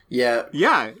 like, Yeah,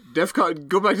 DEF CON,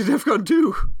 go back to DEF CON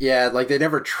 2. yeah, like, they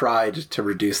never tried to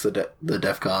reduce the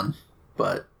DEF CON,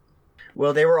 but...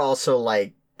 Well, they were also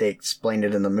like, they explained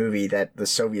it in the movie that the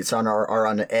Soviets are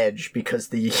on the edge because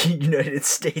the United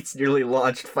States nearly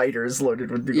launched fighters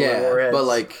loaded with nuclear warheads. but,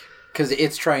 like, because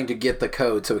it's trying to get the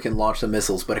code so it can launch the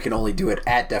missiles, but it can only do it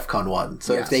at DEF CON 1.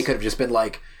 So Yes. if they could have just been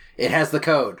like, it has the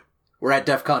code, we're at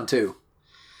DEF CON 2.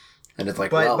 And it's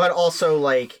like, but also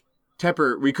like,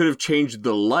 Tepper, we could have changed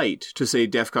the light to say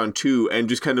DEF CON 2 and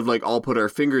just kind of like all put our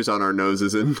fingers on our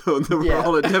noses and know that we're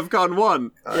all at DEF CON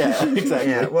 1. yeah,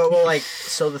 exactly. yeah, well, like,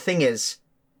 so the thing is,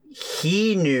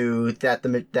 he knew that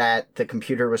the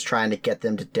computer was trying to get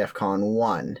them to DEF CON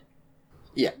 1.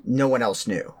 Yeah. No one else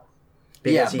knew.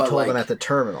 Because Yeah, he but, told them like- at the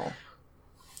terminal.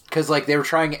 Because, like, they were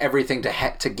trying everything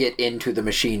to get into the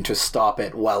machine to stop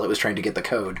it while it was trying to get the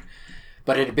code.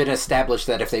 But it had been established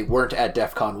that if they weren't at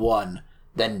DEF CON 1,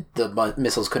 then the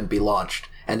missiles couldn't be launched.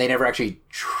 And they never actually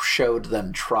showed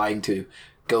them trying to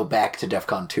go back to DEF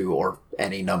CON 2 or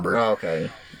any number. Oh, okay.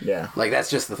 Yeah. Like, That's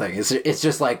just the thing. It's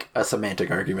just, like, a semantic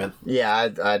argument. yeah,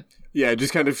 Yeah, it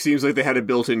just kind of seems like they had a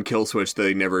built-in kill switch that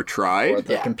they never or tried.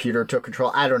 the Yeah. computer took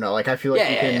control. I don't know. Like, I feel like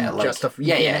you can Like, justify.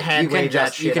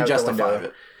 you can justify window.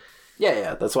 it.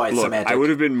 Yeah, that's why it's Look, semantic. I would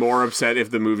have been more upset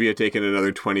if the movie had taken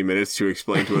another 20 minutes to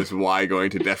explain to us why going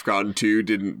to DEF CON 2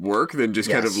 didn't work than just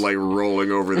kind of Yes. like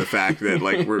rolling over the fact that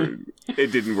like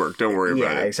it didn't work. Don't worry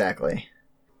about Yeah, it. exactly.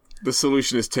 The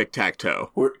solution is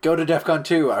tic-tac-toe. Go to DEF CON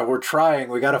 2. We're trying.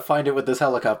 We gotta find it with this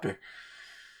helicopter.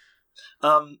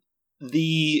 A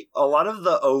lot of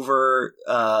the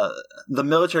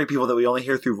military people that we only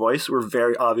hear through voice were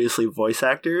very obviously voice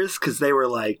actors because they were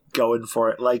like going for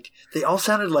it. Like they all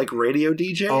sounded like radio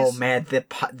DJs. Oh man,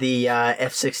 the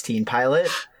F-16 pilot.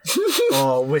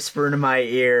 Oh, whisper into my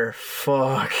ear.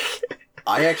 Fuck.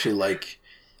 I actually like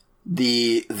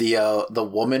the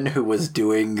woman who was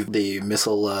doing the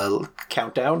missile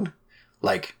countdown.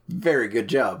 Like, very good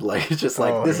job. Like, just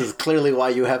like, Oh, this yeah. is clearly why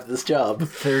you have this job.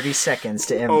 30 seconds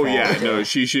to impact. Oh yeah, no,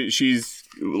 she's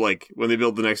like when they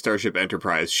build the next Starship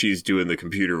Enterprise, she's doing the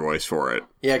computer voice for it.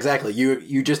 Yeah, exactly.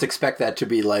 You just expect that to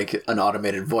be like an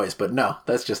automated voice, but no,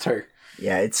 that's just her.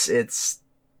 Yeah, it's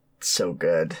so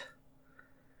good.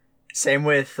 Same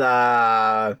with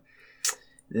the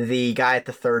guy at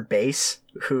the third base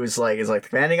who's like the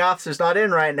commanding officer's not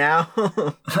in right now.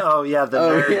 Oh yeah, the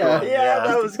nerd one. yeah,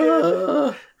 that was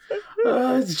good.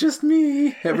 It's just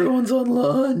me. Everyone's on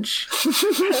lunch.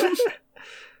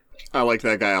 I like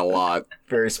that guy a lot.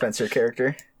 Very Spencer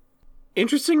character.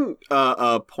 Interesting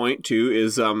point too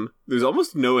is there's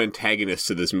almost no antagonist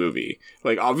to this movie.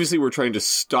 Like obviously we're trying to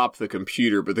stop the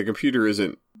computer, but the computer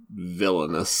isn't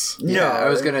villainous. Yeah, I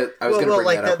was gonna bring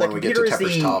that up when we get to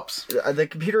Tepper's tops. The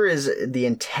computer is the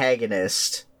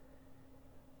antagonist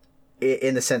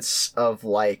in the sense of,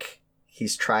 like,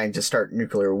 he's trying to start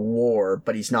nuclear war,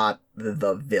 but he's not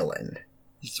the villain.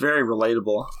 It's very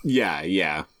relatable.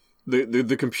 Yeah.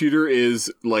 The computer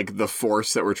is, like, the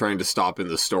force that we're trying to stop in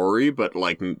the story, but,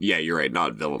 like, yeah, you're right,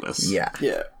 not villainous. Yeah.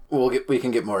 Yeah. We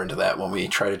can get more into that when we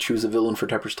try to choose a villain for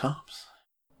Tepper's Tops.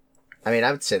 I mean,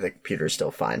 I would say the computer's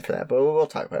still fine for that, but we'll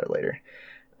talk about it later.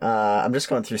 I'm just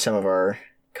going through some of our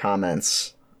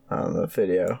comments on the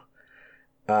video.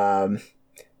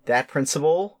 That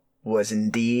principal was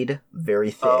indeed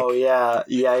very thick. Oh, yeah.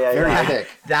 Very thick.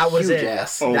 That was Huge it.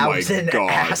 ass. Oh That my was an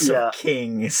God. ass Yeah. of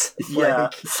kings. Yeah,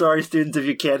 Like, sorry, students, if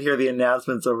you can't hear the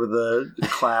announcements over the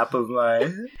clap of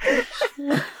my...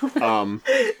 can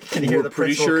you hear We're the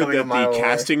pretty principal sure coming that a mile the away?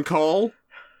 casting call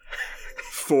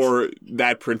for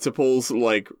that principal's,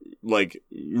 like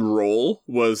role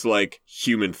was, like,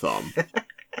 human thumb.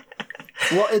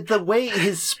 Well, the way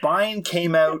his spine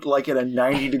came out, like, at a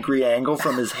 90-degree angle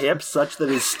from his hips, such that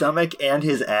his stomach and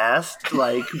his ass,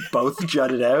 like, both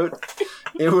jutted out.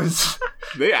 It was...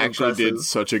 They actually Impressive. did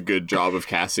such a good job of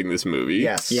casting this movie.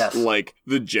 Yes. Yes. Like,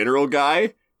 the general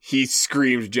guy, he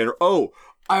screamed general. Oh,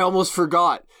 I almost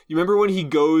forgot. You remember when he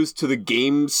goes to the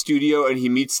game studio and he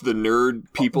meets the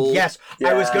nerd people? Yes,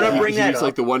 I was going to Yeah. bring He that meets, up.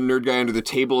 like, the one nerd guy under the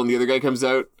table and the other guy comes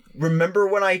out. Remember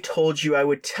when I told you I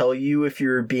would tell you if you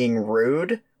were being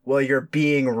rude? Well, you're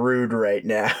being rude right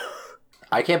now.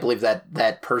 I can't believe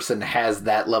that person has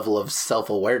that level of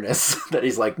self-awareness that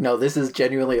he's like, no, this is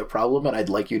genuinely a problem and I'd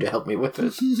like you to help me with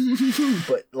it.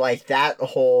 But, like,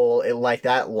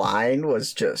 that line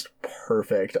was just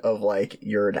perfect of, like,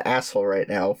 you're an asshole right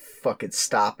now, fucking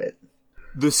stop it.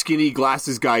 The skinny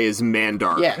glasses guy is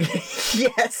Mandark. Yeah.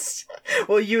 Yes!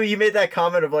 Well, you made that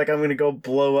comment of, like, I'm gonna go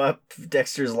blow up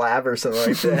Dexter's lab or something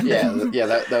like that. Yeah,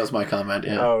 that was my comment,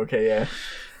 yeah. Oh, okay, yeah.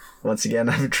 Once again,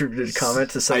 I've attributed a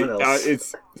comment to someone else.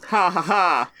 It's ha ha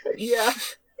ha. Yeah,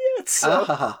 it's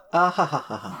so...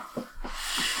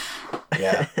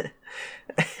 Yeah.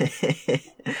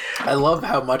 I love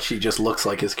how much he just looks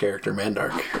like his character,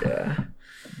 Mandark. Yeah.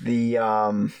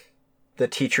 The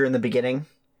teacher in the beginning,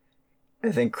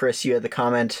 I think, Chris, you had the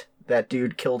comment, that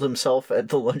dude killed himself at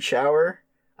the lunch hour.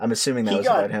 I'm assuming that He was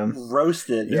got about him.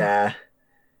 roasted. Yeah.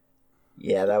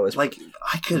 Yeah, that was... Like,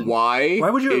 I could... Why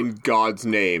would you... in God's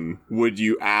name would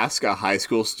you ask a high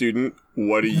school student,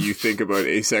 what do you think about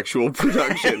asexual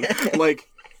production? Like,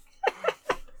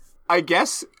 I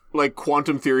guess, like,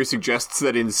 quantum theory suggests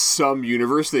that in some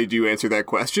universe they do answer that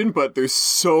question, but there's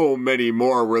so many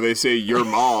more where they say, your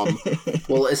mom.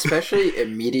 Well, especially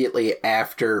immediately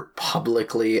after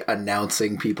publicly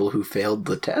announcing people who failed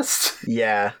the test.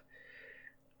 Yeah.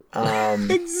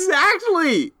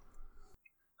 Exactly!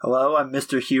 Hello, I'm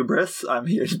Mr. Hubris. I'm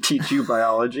here to teach you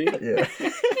biology. Yeah.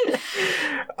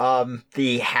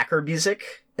 The hacker music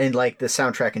and, like, the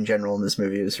soundtrack in general in this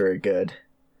movie was very good.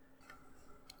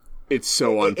 It's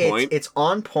so on point. It's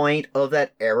on point of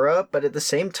that era, but at the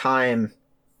same time,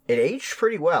 it aged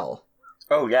pretty well.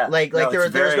 Oh, yeah. Like No,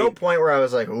 there's it's no point where I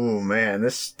was like, "Ooh, man,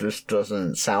 this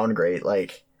doesn't sound great."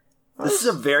 Like, This is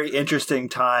a very interesting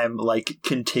time, like,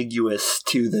 contiguous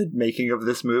to the making of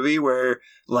this movie, where,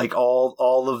 like,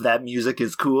 all of that music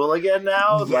is cool again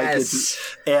now. Like,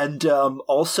 yes, and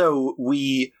also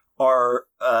we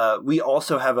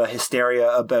also have a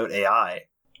hysteria about AI.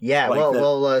 yeah.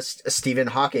 like Stephen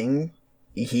Hawking,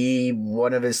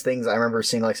 one of his things I remember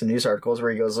seeing, like, some news articles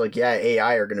where he goes like, "Yeah,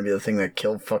 AI are going to be the thing that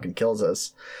kills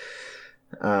us."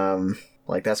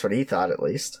 Like, that's what he thought, at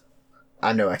least.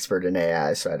 I'm no expert in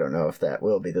AI, so I don't know if that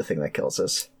will be the thing that kills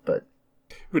us, but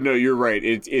But no, you're right.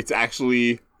 It's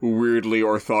actually weirdly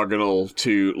orthogonal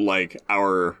to, like,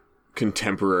 our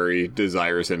contemporary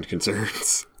desires and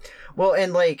concerns. well,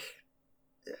 and, like,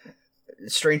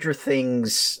 Stranger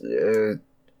Things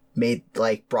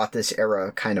brought this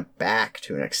era kind of back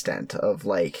to an extent of,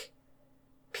 like,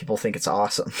 people think it's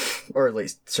awesome, or at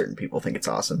least certain people think it's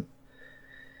awesome.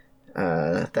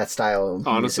 That style of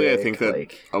Honestly, music, I think that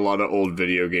like, a lot of old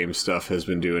video game stuff has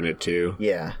been doing it too.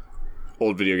 yeah.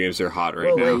 Old video games are hot right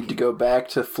Well, now. Need to go back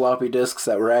to floppy disks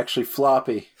that were actually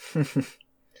floppy.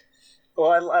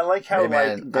 Well, I like how, Hey,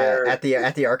 man, like, they're... at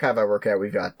the archive I work at,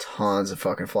 we've got tons of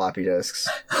fucking floppy disks.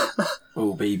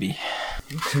 Oh, baby.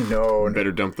 No,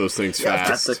 Better dump those things That's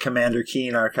fast. the Commander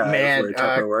Keen archive man, where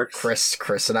Tupper works.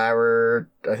 Chris and I were,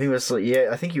 I think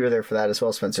I think you were there for that as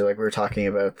well, Spencer. Like, we were talking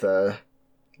about the,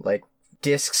 like,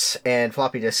 discs and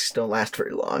floppy disks don't last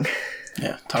very long.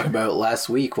 Yeah, talk about last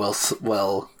week while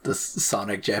the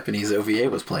Sonic Japanese OVA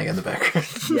was playing in the background.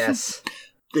 Yes.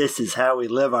 This is how we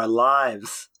live our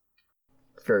lives.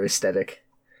 Very aesthetic.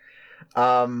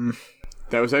 That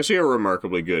was actually a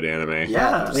remarkably good anime.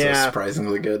 Yeah, so Yeah.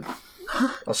 surprisingly good.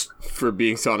 For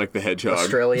being Sonic the Hedgehog.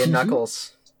 Australian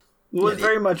Knuckles. Was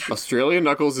very much. Australian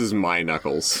Knuckles is my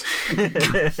Knuckles.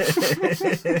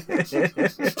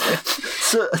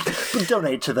 So,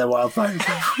 donate to the wildfire.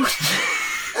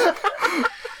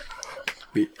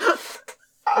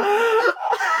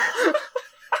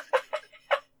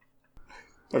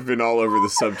 I've been all over the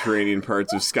subterranean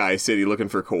parts of Sky City looking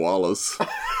for koalas.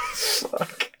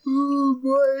 Fuck. Oh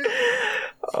boy.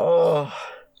 Oh.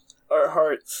 Our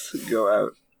hearts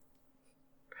go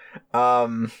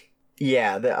out.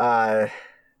 Yeah,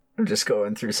 I'm just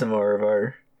going through some more of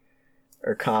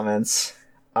our comments.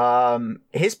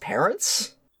 His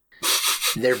parents?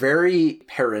 They're very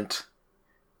parent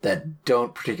that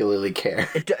don't particularly care.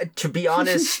 To be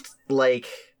honest, like,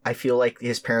 I feel like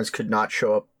his parents could not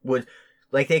show up.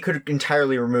 They could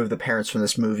entirely remove the parents from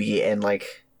this movie and,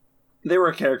 like... They were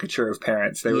a caricature of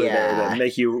parents. They were Yeah. there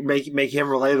to make him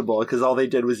relatable, because all they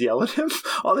did was yell at him.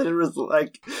 All they did was,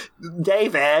 like,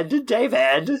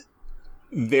 David!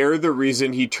 They're the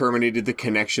reason he terminated the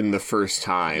connection the first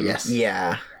time. Yes.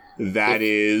 Yeah. That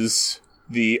is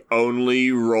the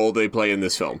only role they play in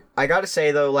this film. I gotta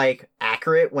say, though, like,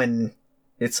 accurate when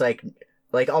it's like,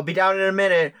 I'll be down in a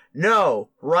minute. No,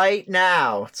 right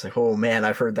now. It's like, oh man,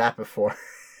 I've heard that before.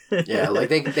 Yeah, like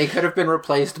they could have been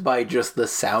replaced by just the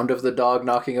sound of the dog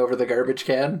knocking over the garbage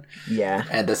can. Yeah.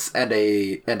 And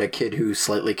a kid who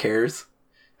slightly cares,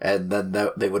 and then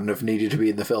they wouldn't have needed to be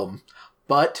in the film.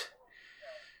 But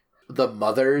the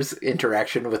mother's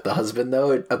interaction with the husband,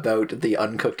 though, about the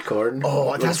uncooked corn.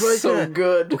 Oh, that's what I was so gonna...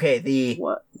 good. Okay, the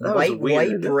What? That was white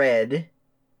weird. bread,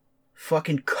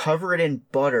 fucking cover it in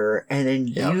butter, and then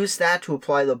Yep. use that to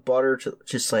apply the butter to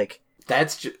just like...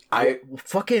 That's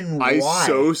Fucking I why?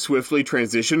 so swiftly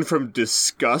transitioned from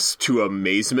disgust to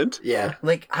amazement. yeah,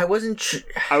 Like, I wasn't...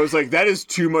 I was like, that is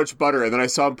too much butter. And then I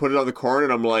saw him put it on the corn,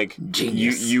 and I'm like,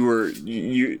 Genius.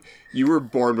 You were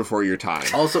born before your time.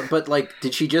 Also, but like,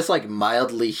 did she just like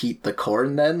mildly heat the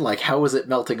corn then? Like, how was it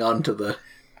melting onto the?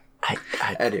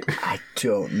 Anyway. I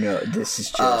don't know. This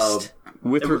is just...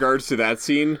 With regards to that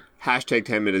scene, hashtag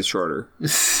 10 minutes shorter.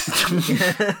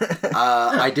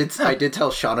 I did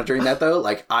tell Shauna during that though.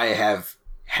 Like, I have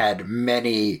had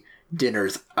many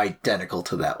dinners identical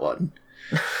to that one.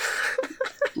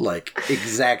 Like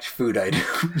exact food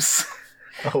items.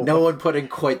 Oh, No one putting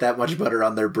quite that much butter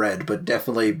on their bread, but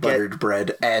definitely buttered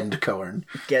bread and corn.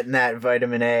 getting that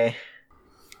vitamin A.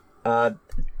 I'd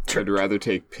rather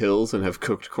take pills and have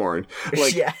cooked corn.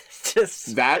 Like, yeah,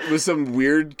 just... that was some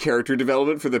weird character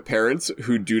development for the parents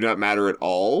who do not matter at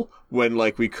all, when,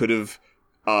 like, we could have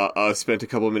spent a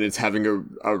couple of minutes having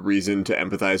a reason to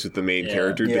empathize with the main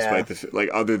character, Yeah. despite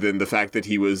other than the fact that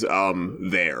he was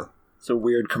there. It's a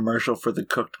weird commercial for the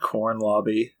cooked corn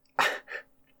lobby.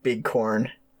 Big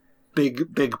corn.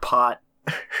 Big pot.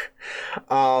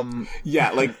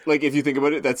 Yeah, like if you think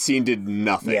about it, that scene did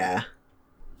nothing. Yeah.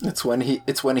 It's when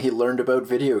he learned about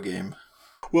video game.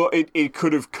 Well, it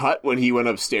could have cut when he went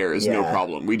upstairs, no Yeah.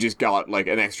 problem. We just got, like,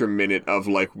 an extra minute of,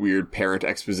 like, weird parent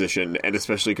exposition, and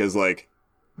especially because, like,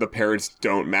 the parents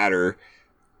don't matter.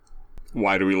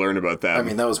 Why do we learn about them? I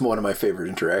mean, that was one of my favorite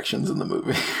interactions in the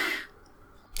movie.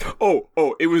 Oh,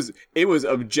 it was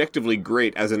objectively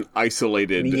great as an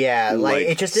isolated, Yeah, like,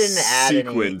 it just didn't add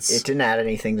sequence. it didn't add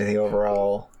anything to the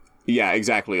overall... Yeah,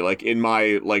 exactly. Like, in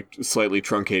my, like, slightly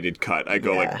truncated cut, I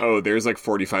go, Yeah. like, oh, there's, like,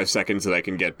 45 seconds that I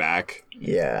can get back.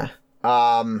 Yeah.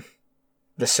 The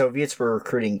Soviets were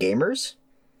recruiting gamers?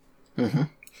 Mm-hmm.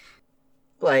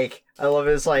 Like, I love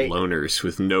it. It's like... Loners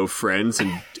with no friends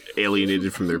and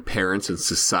alienated from their parents and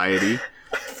society.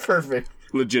 Perfect.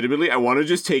 Legitimately, I want to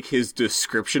just take his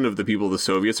description of the people the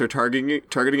Soviets are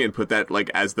targeting and put that, like,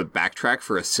 as the backtrack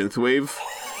for a synthwave.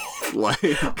 Like...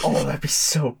 Oh, that'd be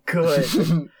so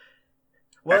good.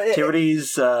 Well,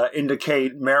 Activities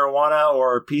indicate marijuana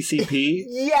or PCP.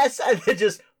 yes, and then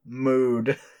just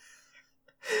mood.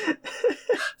 I've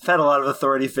had a lot of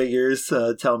authority figures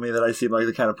tell me that I seem like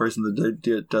the kind of person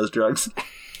that does drugs.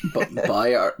 But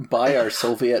buy our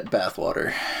Soviet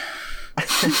bathwater.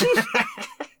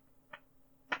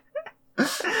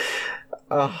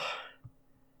 Oh,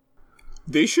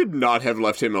 They should not have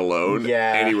left him alone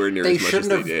Yeah. anywhere near They as much as shouldn't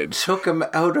they have did. took him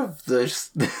out of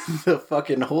the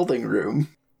fucking holding room.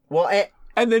 well,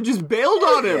 And then just bailed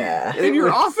on him Yeah. in your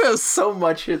It was office. So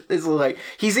much is like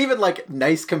he's even like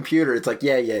nice computer. It's like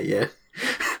yeah.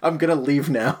 I'm gonna leave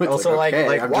now. It's Also, like, okay,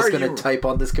 like, I'm why just are gonna you- type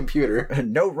on this computer.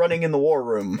 no running in the war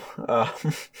room.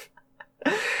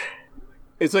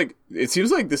 It's like, it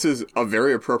seems like this is a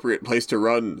very appropriate place to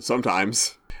run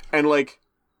sometimes. And, like,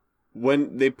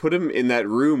 when they put him in that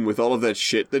room with all of that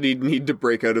shit that he'd need to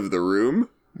break out of the room,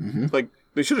 like,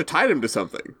 they should have tied him to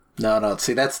something. No.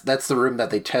 See, that's the room that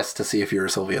they test to see if you're a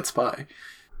Soviet spy.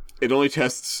 It only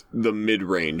tests the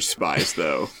mid-range spies,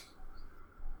 though.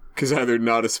 Because either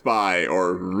not a spy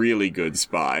or really good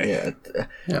spy. Yeah.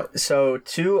 Yeah. So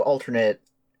 2 alternate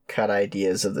cut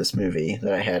ideas of this movie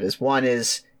that I had is, one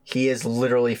is he is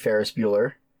literally Ferris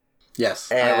Bueller.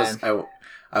 Yes, And-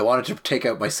 I wanted to take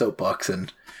out my soapbox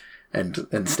and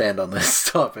stand on this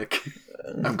topic.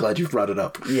 I'm glad you brought it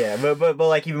up. Yeah, but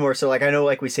like even more so, like I know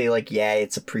like we say like yeah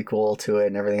it's a prequel to it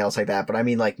and everything else like that, but I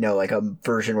mean like no, like a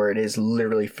version where it is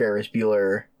literally Ferris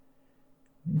Bueller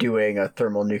doing a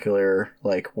thermonuclear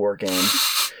like war game.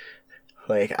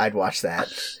 Like I'd watch that.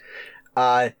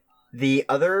 The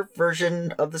other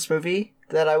version of this movie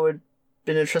that I would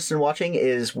been interested in watching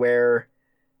is where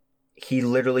he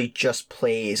literally just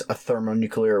plays a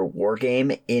thermonuclear war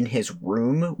game in his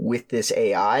room with this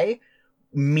AI.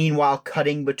 Meanwhile,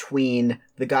 cutting between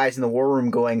the guys in the war room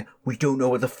going, we don't know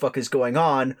what the fuck is going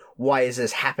on. Why is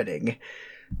this happening?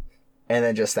 And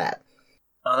then just that.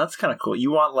 Oh, that's kind of cool.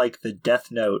 You want like the Death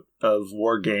Note of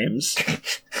war games.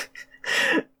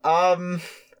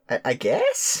 I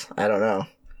guess? I don't know.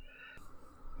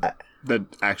 That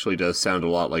actually does sound a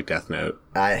lot like Death Note.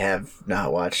 I have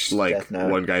not watched Like Death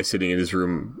Note. one guy sitting in his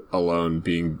room alone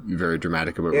being very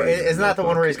dramatic about Yeah, writing isn't that the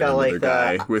one where he's got, and like, another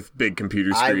the- guy with big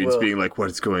computer I screens will- being like, what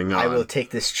is going on? I will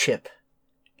take this chip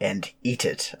and eat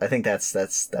it. I think that's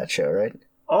that show, right?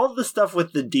 All the stuff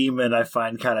with the demon I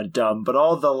find kind of dumb, but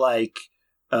all the like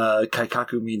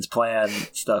Kaikaku means plan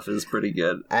stuff is pretty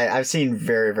good. I've seen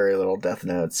very, very little Death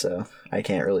Note, so I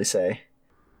can't really say.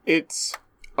 It's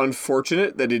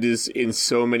unfortunate that it is in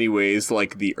so many ways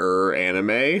like the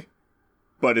anime,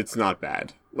 but it's not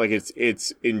bad. Like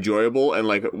it's enjoyable, and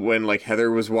like when like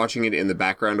Heather was watching it in the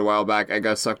background a while back, I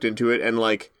got sucked into it, and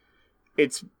like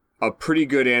it's a pretty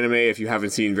good anime if you haven't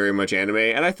seen very much anime,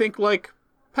 and I think like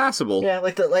passable. Yeah,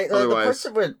 like the Otherwise- parts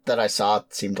of it that I saw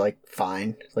seemed like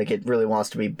fine. Like it really wants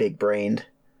to be big brained.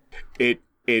 It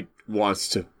wants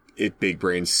to big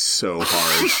brain so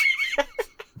hard.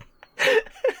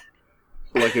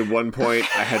 Like at one point,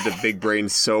 I had to big brain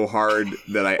so hard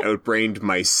that I outbrained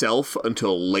myself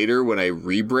until later when I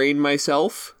rebrained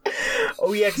myself.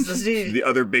 Oh yeah, because doesn't he? The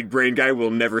other big brain guy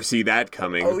will never see that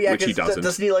coming, Oh yeah, which he 'cause doesn't.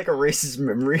 doesn't he like erase his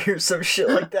memory or some shit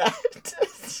like that?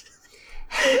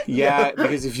 Yeah,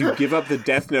 because if you give up the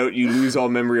Death Note, you lose all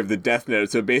memory of the Death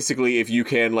Note. So basically, if you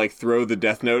can like throw the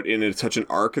Death Note in such an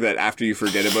arc that after you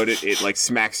forget about it, it like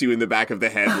smacks you in the back of the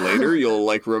head later, you'll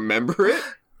like remember it.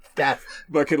 That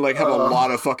But can like have a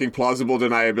lot of fucking plausible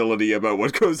deniability about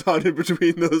what goes on in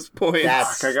between those points.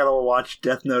 That's- I gotta watch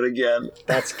Death Note again.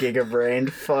 that's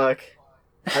giga-brained. Fuck.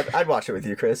 I'd watch it with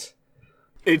you, Chris.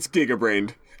 It's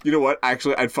giga-brained. You know what?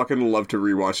 Actually, I'd fucking love to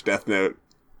rewatch Death Note.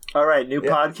 All right, new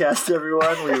podcast,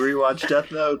 everyone. We rewatch Death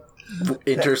Note.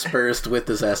 Interspersed with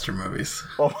disaster movies.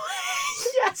 Oh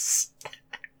yes.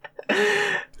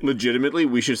 Legitimately,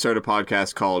 we should start a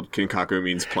podcast called Kinkaku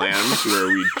Means Plan, where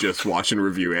we just watch and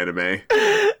review anime.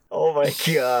 Oh my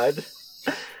god.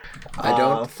 I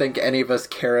don't think any of us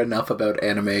care enough about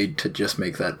anime to just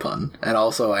make that pun. And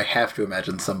also, I have to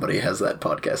imagine somebody has that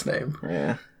podcast name.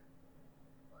 Yeah.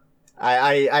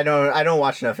 I don't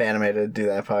watch enough anime to do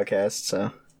that podcast,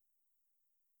 so.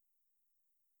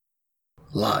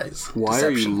 Lies. Why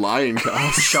Deception. are you lying to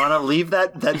us? Shauna, leave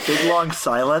that big long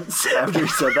silence after you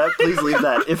said that. Please leave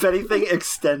that. If anything,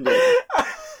 extend it.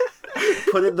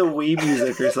 Put in the Wii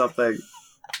music or something.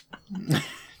 The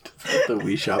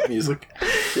Wii Shop music?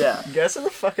 Yeah. You guys are the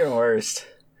fucking worst.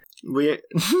 We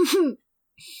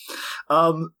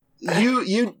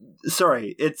you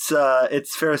sorry, it's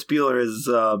Ferris Bueller is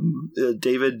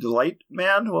David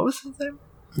Lightman. What was his name?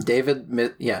 David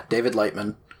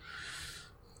Lightman.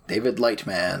 David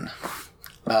Lightman.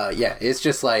 Yeah, it's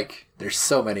just like there's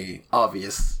so many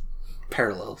obvious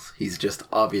parallels. He's just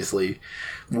obviously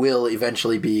will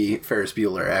eventually be Ferris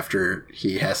Bueller after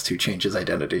he has to change his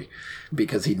identity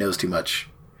because he knows too much.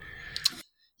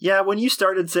 Yeah, when you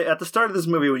started at the start of this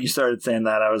movie, when you started saying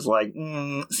that, I was like,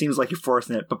 seems like you're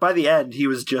forcing it. But by the end, he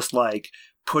was just like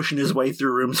pushing his way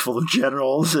through rooms full of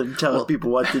generals and telling people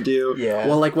what to do. Yeah.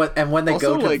 Well, like when they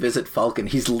Also, go to like- visit Falcon,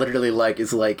 he's literally like,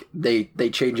 it's like they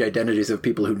change identities of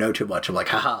people who know too much. I'm like,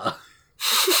 haha,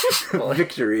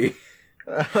 victory.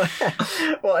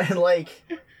 Well, and like,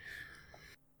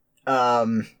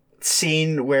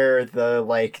 scene where the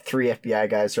like 3 FBI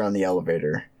guys are on the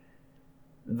elevator.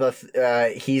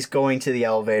 He's going to the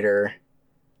elevator.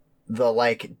 The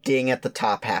like ding at the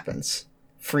top happens.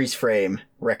 Freeze frame,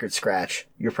 record scratch.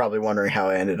 You're probably wondering how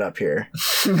I ended up here.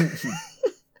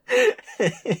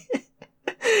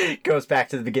 Goes back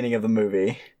to the beginning of the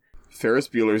movie. Ferris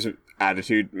Bueller's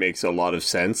attitude makes a lot of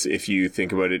sense if you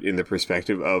think about it in the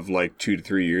perspective of like 2 to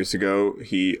 3 years ago,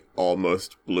 he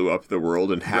almost blew up the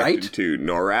world and hacked into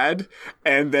NORAD,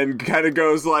 and then kind of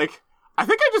goes like, I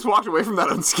think I just walked away from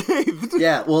that unscathed.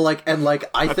 Yeah, well, I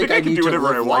think I need to live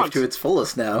life want. to its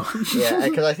fullest now. Yeah,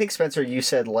 because I think, Spencer, you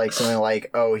said like something like,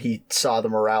 oh, he saw the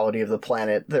morality of the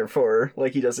planet, therefore,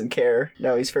 like, he doesn't care.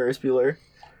 Now he's Ferris Bueller.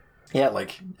 Yeah,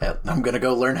 like, I'm gonna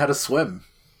go learn how to swim.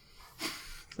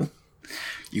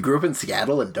 You grew up in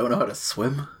Seattle and don't know how to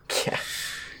swim? Yeah.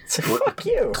 It's like, fuck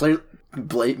you.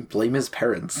 Blame his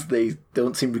parents. They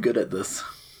don't seem good at this.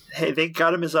 Hey, they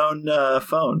got him his own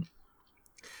phone.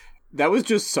 That was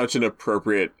just such an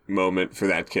appropriate moment for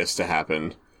that kiss to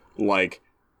happen. Like,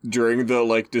 during the,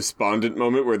 like, despondent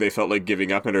moment where they felt like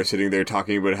giving up and are sitting there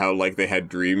talking about how, like, they had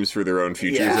dreams for their own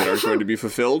futures that aren't going to be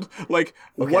fulfilled. Like,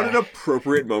 what an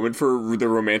appropriate moment for the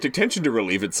romantic tension to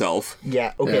relieve itself.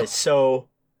 Yeah, okay, so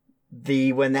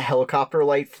when the helicopter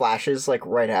light flashes, like,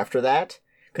 right after that,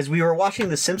 because we were watching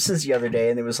The Simpsons the other day,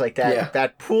 and it was like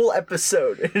that pool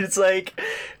episode, and it's like,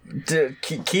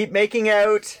 keep making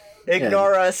out,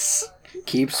 ignore us.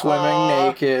 Keep swimming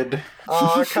naked.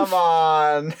 Oh, come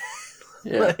on.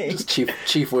 Yeah, just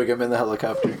Chief Wiggum in the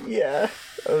helicopter. Yeah,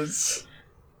 that was...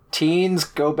 Teens,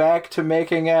 go back to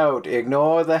making out.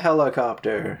 Ignore the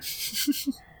helicopter.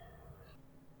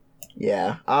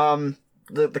 Yeah.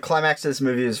 The climax of this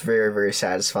movie is very, very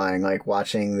satisfying. Like,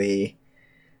 watching the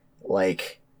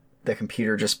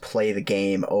computer just play the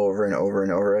game over and over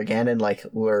and over again and, like,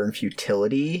 learn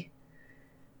futility.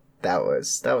 That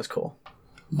was cool.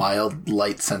 Mild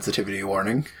light sensitivity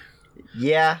warning.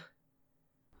 Yeah.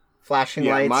 Flashing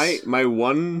lights.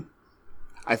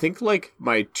 I think, like,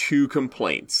 my 2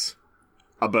 complaints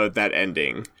about that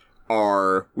ending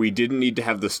are we didn't need to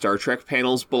have the Star Trek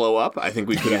panels blow up. I think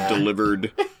we could have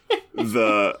delivered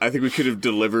the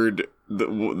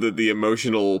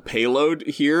emotional payload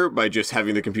here by just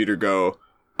having the computer go,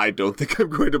 I don't think I'm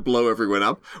going to blow everyone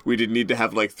up. We didn't need to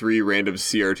have, like, 3 random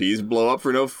CRTs blow up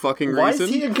for no fucking reason. Why is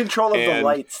he in control of the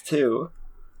lights, too?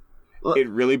 It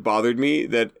really bothered me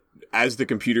that as the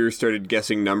computer started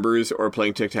guessing numbers or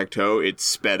playing tic-tac-toe, it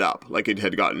sped up. Like, it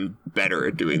had gotten better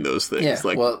at doing those things. Yeah,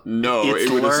 like, well, it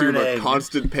would assume a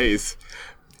constant pace.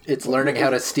 It's learning how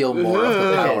to steal more of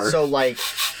the power. So, like,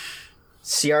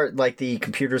 like, the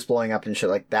computers blowing up and shit,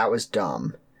 like, that was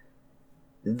dumb.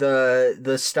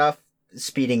 The stuff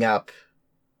speeding up,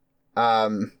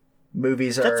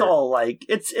 movies are... That's all, like,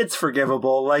 it's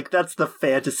forgivable. Like, that's the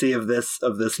fantasy of this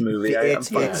movie.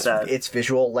 It's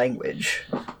visual language.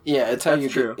 Yeah, it's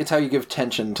how you give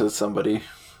tension to somebody.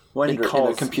 When he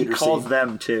calls scene.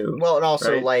 them too. Well, and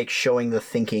also, right? like, showing the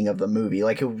thinking of the movie.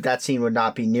 Like, that scene would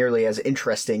not be nearly as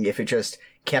interesting if it just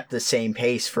kept the same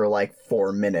pace for, like,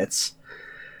 4 minutes.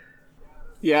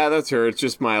 Yeah, that's her. It's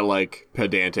just my, like,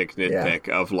 pedantic nitpick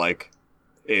of, like,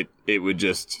 it would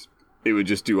just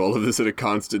do all of this at a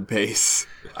constant pace.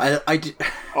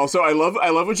 Also, I love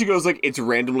when she goes, like, it's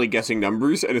randomly guessing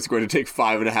numbers, and it's going to take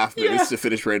 5.5 minutes to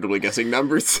finish randomly guessing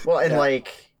numbers. Well, and,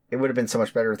 like, it would have been so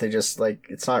much better if they just, like,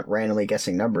 it's not randomly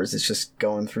guessing numbers, it's just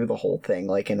going through the whole thing,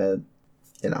 like, in a,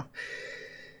 you know.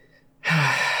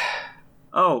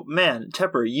 Oh, man,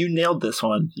 Tepper, you nailed this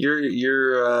one.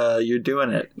 You're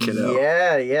doing it, kiddo.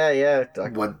 Yeah.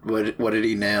 What did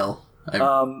he nail?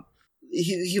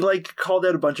 He like called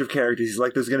out a bunch of characters. He's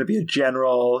like, there's going to be a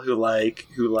general who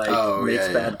makes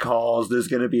bad calls. There's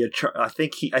going to be I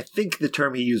think the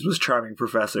term he used was charming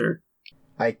professor.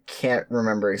 I can't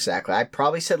remember exactly. I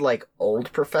probably said, like,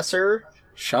 old professor.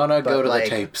 Shauna, go to like, the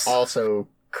tapes. Also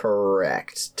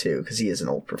correct too, because he is an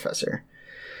old professor.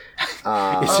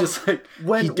 It's just like,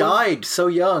 he died so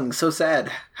young, so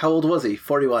sad. How old was he?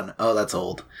 41. Oh, that's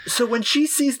old. So when she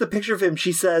sees the picture of him,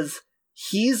 she says,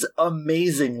 he's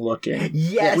amazing looking.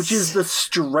 Yes. Which is the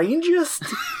strangest.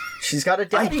 She's got a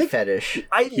daddy fetish.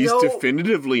 He's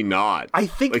definitively not. I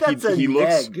think like, that's he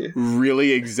looks neg.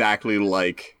 really exactly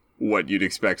like what you'd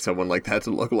expect someone like that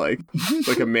to look like.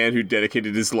 Like a man who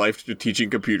dedicated his life to teaching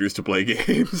computers to play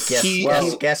games.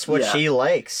 Guess what she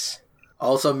likes.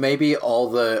 Also, maybe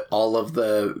all of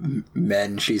the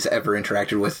men she's ever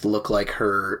interacted with look like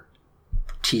her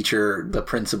teacher, the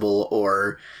principal,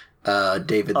 or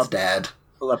David's dad.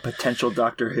 A potential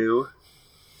Doctor Who.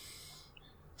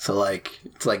 So, like,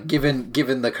 it's like, given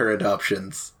the current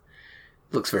options,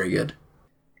 looks very good.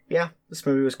 Yeah, this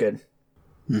movie was good.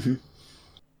 Mm-hmm.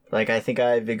 Like, I think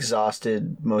I've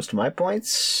exhausted most of my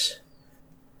points.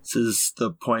 This is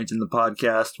the point in the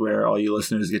podcast where all you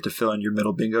listeners get to fill in your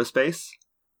middle bingo space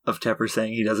of Tepper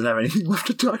saying he doesn't have anything left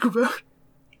to talk about.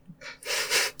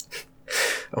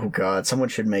 Oh god, someone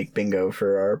should make bingo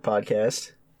for our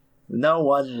podcast. No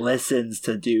one listens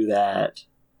to do that.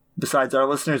 Besides, our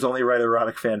listeners only write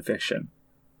erotic fan fiction.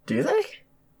 Do they?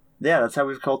 Yeah, that's how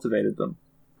we've cultivated them.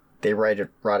 They write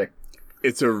erotic...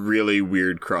 It's a really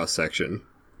weird cross-section.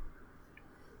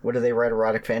 What do they write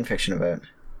erotic fan fiction about?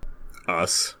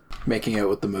 Us. Making out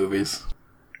with the movies.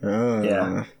 Oh,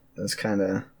 Yeah. That's kind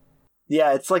of...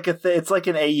 Yeah, it's like it's like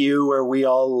an AU where we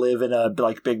all live in a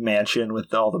big mansion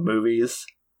with all the movies.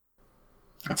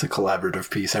 That's a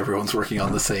collaborative piece. Everyone's working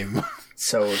on the same.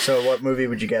 So what movie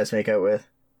would you guys make out with?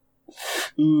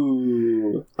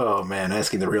 Ooh. Oh man,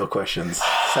 asking the real questions.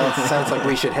 Sounds like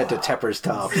we should head to Tepper's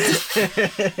Top.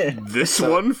 This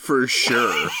one for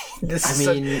sure. This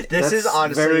is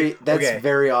honestly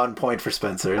very on point for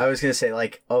Spencer. I was gonna say,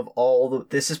 like, of all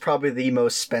this is probably the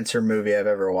most Spencer movie I've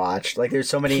ever watched. Like, there's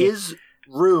so many. His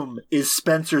room is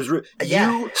Spencer's room.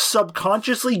 Yeah. You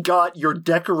subconsciously got your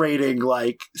decorating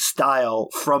style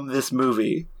from this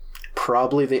movie.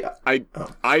 Probably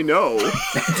I know.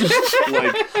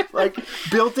 like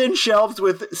built-in shelves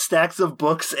with stacks of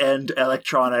books and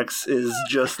electronics is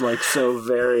just so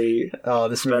very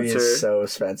this movie is so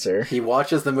Spencer. He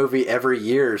watches the movie every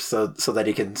year so that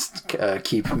he can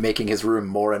keep making his room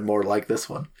more and more like this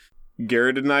one.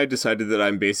 Garrett and I decided that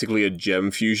I'm basically a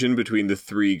gem fusion between the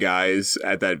three guys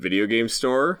at that video game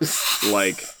store.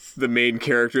 Like, the main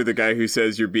character, the guy who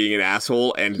says you're being an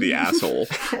asshole, and the asshole.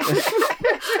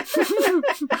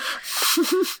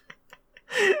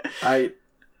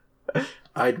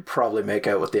 I'd probably make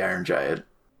out with the Iron Giant.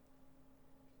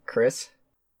 Chris?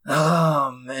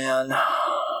 Oh, man.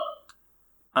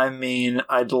 I mean,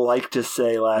 I'd like to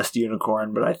say Last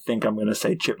Unicorn, but I think I'm going to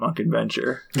say Chipmunk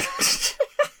Adventure.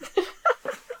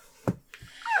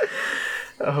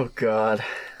 Oh, God.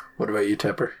 What about you,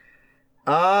 Tepper?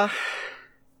 I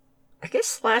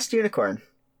guess Last Unicorn.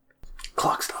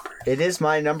 Clockstopper. It is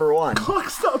my number one.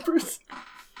 Clockstoppers.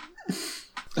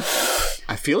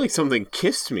 I feel like something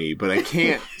kissed me, but I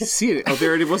can't see it. Oh,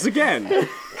 there it was again.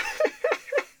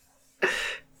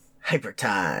 Hyper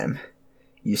Time.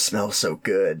 You smell so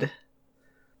good.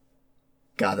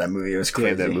 God, that movie was crazy.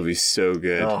 Yeah, that movie's so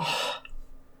good. Oh.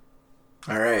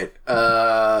 All right.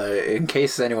 In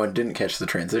case anyone didn't catch the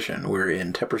transition, we're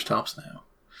in Tepper's Tops now.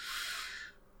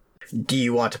 Do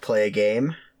you want to play a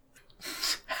game?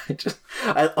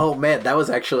 Oh man, that was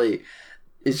actually...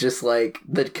 It's just like,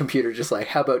 the computer just like,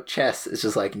 how about chess? It's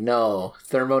just like, no,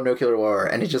 thermonuclear war.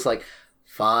 And it's just like,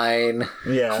 fine.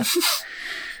 Yeah.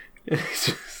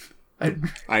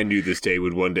 I knew this day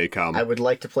would one day come. I would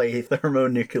like to play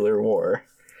thermonuclear war.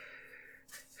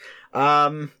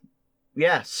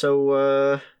 Yeah,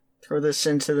 so, throw this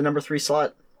into the number 3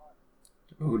 slot.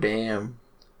 Oh, damn.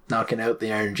 Knocking out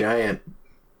the Iron Giant.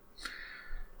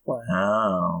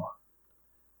 Wow.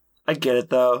 I get it,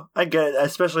 though. I get it,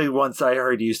 especially once I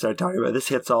heard you start talking about it. This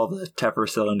hits all the Tepper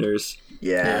cylinders.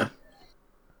 Yeah.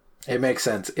 It makes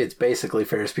sense. It's basically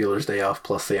Ferris Bueller's Day Off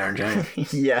plus the Iron Giant.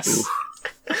 Yes.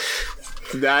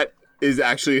 That is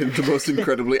actually the most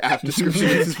incredibly apt description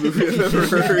of this movie I've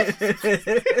ever heard.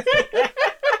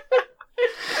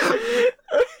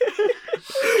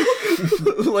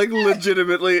 Like,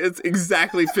 legitimately, it's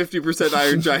exactly 50%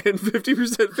 Iron Giant,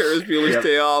 50% Ferris Bueller's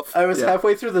Day Off. I was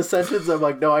halfway through the sentence, I'm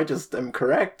like, no, I just am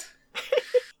correct.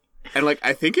 And,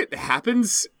 I think it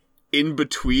happens in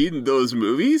between those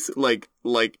movies, like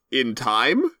in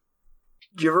time.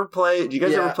 Do you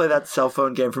guys ever play that cell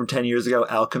phone game from 10 years ago,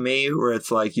 Alchemy, where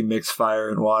it's like you mix fire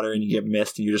and water and you get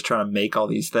mist and you're just trying to make all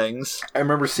these things? I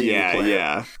remember seeing you play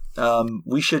Yeah.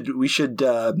 We should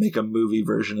make a movie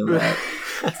version of that.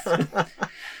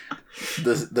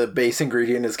 The base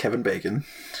ingredient is Kevin Bacon.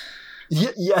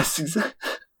 Yes, exactly.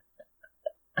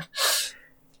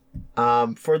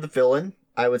 For the villain,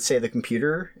 I would say the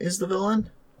computer is the villain.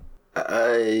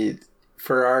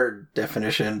 For our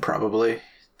definition, probably.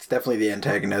 It's definitely the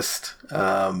antagonist.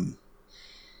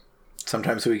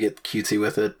 Sometimes we get cutesy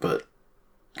with it, but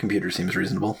computer seems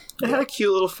reasonable. It had a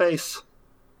cute little face.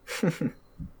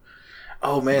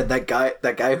 Oh man, that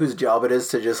guy whose job it is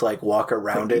to just walk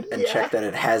around it and check that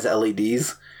it has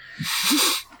LEDs.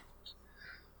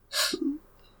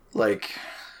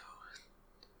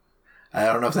 I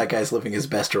don't know if that guy's living his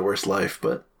best or worst life,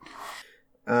 but...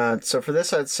 So for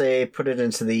this, I'd say put it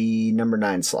into the number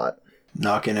 9 slot.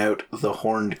 Knocking out the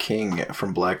Horned King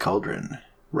from Black Cauldron,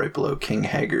 right below King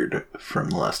Haggard from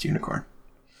The Last Unicorn.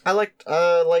 I liked,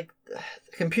 the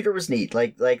computer was neat.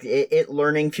 It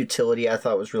learning futility I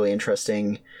thought was really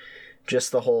interesting.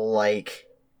 Just the whole, I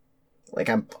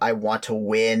want to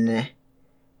win,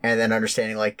 and then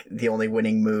understanding, the only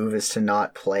winning move is to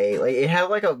not play. It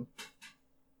had, a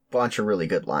bunch of really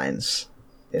good lines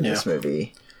in this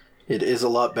movie. It is a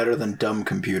lot better than Dumb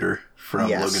Computer from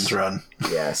Yes. Logan's Run.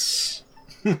 Yes.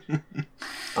 We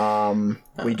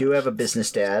do have a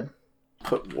business dad.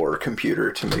 Put War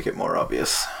Computer to make it more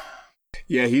obvious.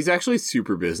 Yeah, he's actually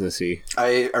super businessy.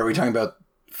 Are we talking about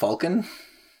Falcon?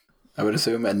 I would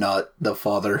assume, and not the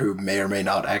father who may or may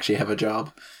not actually have a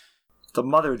job. The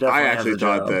mother definitely I actually has a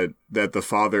thought job. that the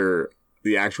father,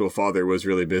 the actual father, was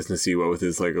really businessy. What with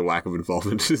his like a lack of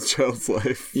involvement in his child's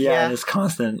life. Yeah, Yeah. and his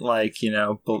constant, like, you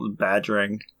know,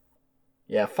 badgering.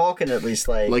 Yeah, Falcon at least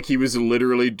like Like he was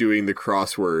literally doing the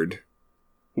crossword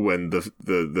when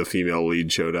the female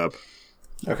lead showed up.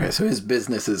 Okay, so his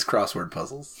business is crossword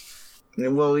puzzles.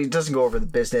 well, he doesn't go over the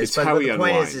business, It's but how the he point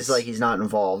unwinds. is like he's not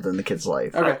involved in the kid's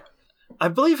life. Okay. I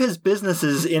believe his business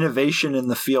is innovation in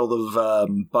the field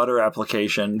of butter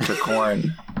application to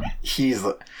corn. He's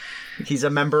He's a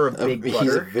member of Big he's a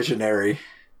Butter. visionary.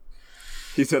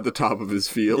 He's at the top of his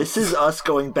field. This is us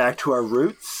going back to our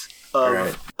roots of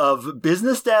Alright. of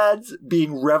business dads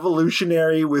being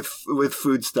revolutionary with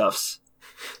foodstuffs.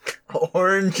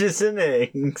 Oranges and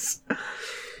eggs.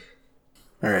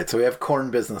 Alright, so we have Corn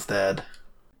Business Dad.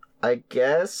 I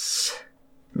guess.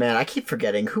 Man, I keep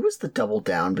forgetting who was the Double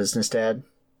Down business dad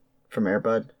from Air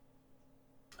Bud.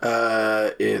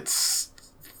 It's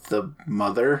the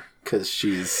mother, because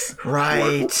she's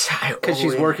Right. because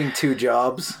she's working 2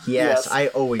 jobs. Yes, Yes. I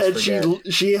always And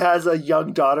forget. she has a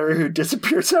young daughter who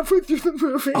disappears halfway through the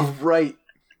movie. Oh, right.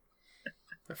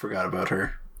 I forgot about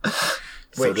her.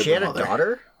 So Wait, did she the had a mother.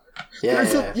 daughter? Yeah,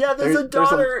 there's a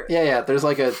daughter. There's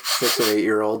like a 6 or 8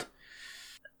 year old.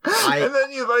 And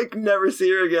then you like never see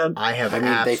her again. I have I mean,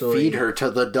 absolutely. they feed her to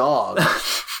the dog.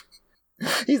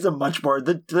 He's a much more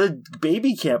the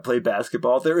baby can't play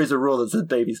basketball. There is a rule that says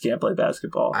babies can't play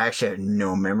basketball. I actually have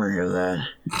no memory of that.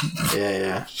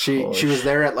 Yeah. She was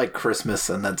there at like Christmas,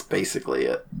 and that's basically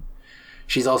it.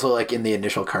 She's also like in the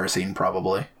initial car scene,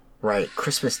 probably. Right,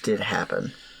 Christmas did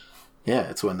happen. Yeah,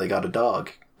 it's when they got a dog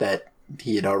that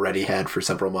he had already had for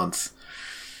several months.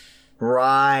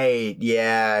 Right,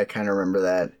 yeah, I kind of remember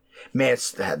that. Man,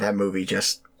 it's that movie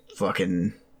just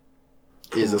fucking.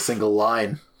 Is a single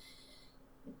line.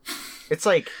 It's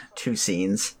like 2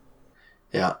 scenes.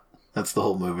 Yeah, that's the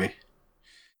whole movie.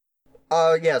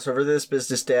 Yeah, so for this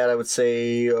business dad, I would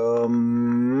say,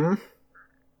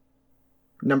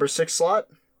 number 6 slot.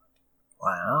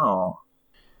 Wow.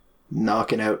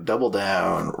 Knocking out Double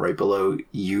Down right below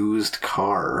Used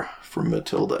Car from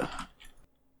Matilda.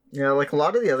 Yeah, like a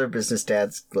lot of the other business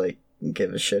dads, like,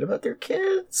 give a shit about their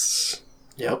kids.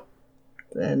 Yep.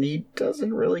 And he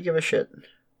doesn't really give a shit.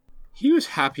 He was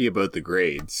happy about the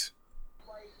grades.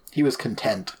 He was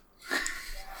content.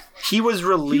 He was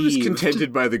relieved. He was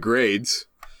contented by the grades.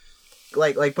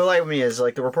 But like me is,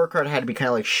 like, the report card had to be kind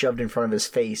of, like, shoved in front of his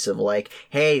face of, like,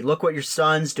 hey, look what your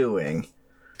son's doing.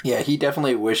 Yeah, he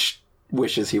definitely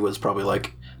wishes he was probably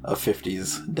like a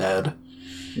 50s dad.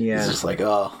 Yeah. He's just like,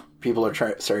 oh, people are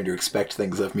starting to expect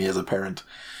things of me as a parent.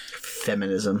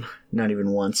 Feminism. Not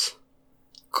even once.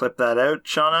 Clip that out,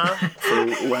 Shauna,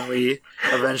 for when we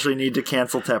eventually need to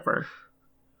cancel Tepper.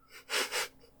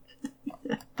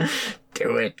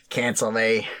 Do it. Cancel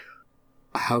me.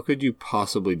 How could you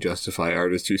possibly justify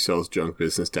artist who sells junk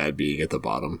business dad being at the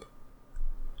bottom?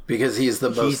 Because he's the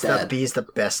most dad. He's the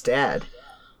best dad.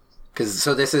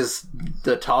 So this is,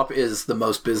 the top is the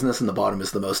most business and the bottom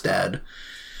is the most dad.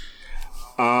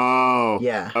 Oh.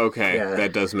 Yeah. Okay, Yeah.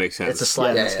 that does make sense. It's a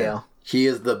sliding scale. He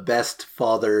is the best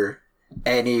father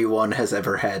anyone has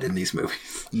ever had in these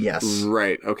movies. Yes.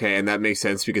 Right, okay, and that makes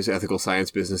sense because ethical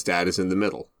science business dad is in the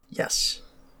middle. Yes.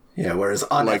 Yeah, whereas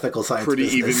unethical science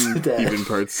pretty business dad. even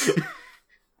parts.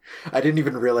 I didn't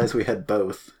even realize we had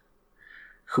both.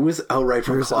 Who is right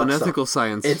from There's Clock unethical Stuff?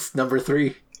 science. It's number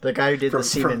 3 The guy who did the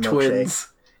semen from milkshake. Twins.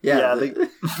 Yeah,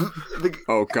 the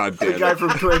Oh god the damn guy it.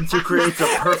 from Twins who creates a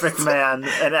perfect man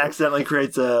and accidentally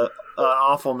creates an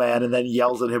awful man and then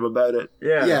yells at him about it.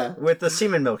 Yeah. With the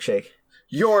semen milkshake.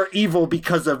 You're evil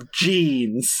because of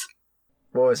genes.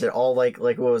 What was it? All like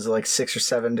what was it, like 6 or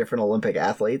 7 different Olympic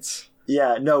athletes?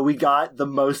 Yeah, no, we got the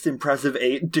most impressive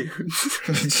 8 dudes.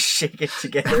 Shake it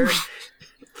together.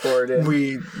 Pour it in.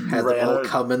 We had them ran all out.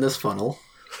 come in this funnel.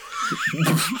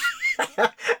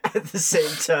 At the same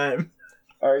time.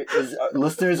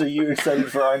 Listeners, are you excited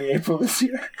for Arnie April this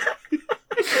year?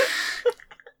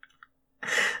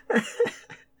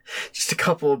 Just a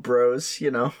couple of bros, you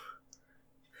know.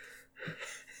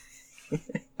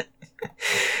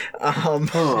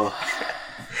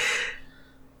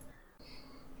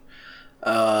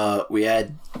 We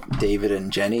add David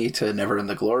and Jenny to Never in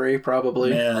the Glory,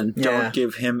 probably. Man, Yeah. don't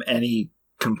give him any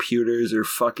computers or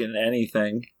fucking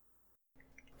anything.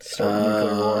 Start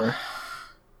nuclear war.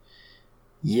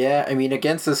 Yeah, I mean,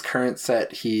 against this current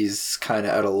set, he's kind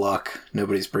of out of luck.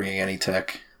 Nobody's bringing any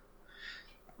tech.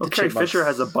 Well, Carrie Fisher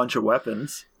has a bunch of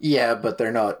weapons. Yeah, but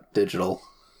they're not digital.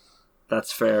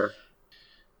 That's fair.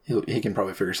 He can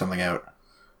probably figure something out.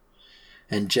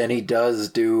 And Jenny does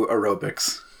do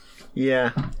aerobics.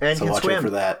 Yeah, and so can watch swim. out for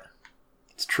that.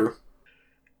 It's true.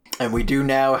 And we do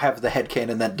now have the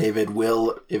headcanon that David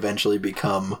will eventually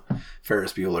become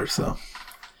Ferris Bueller, so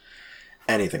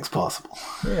anything's possible.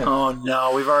 Yeah. Oh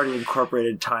no, we've already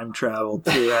incorporated time travel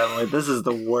too, haven't we? This is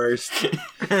the worst.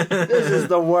 This is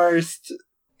the worst.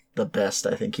 The best,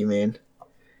 I think you mean.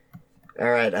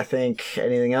 Alright, I think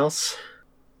anything else?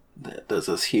 That does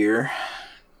us here.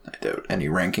 I doubt any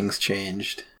rankings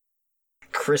changed.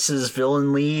 Chris's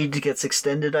villain lead gets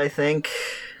extended, I think.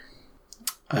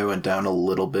 I went down a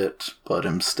little bit, but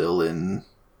I'm still in...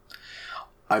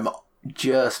 I'm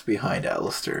just behind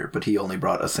Alistair, but he only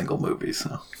brought a single movie,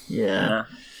 so... Yeah.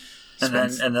 And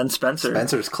then Spencer.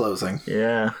 Spencer's closing.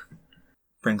 Yeah.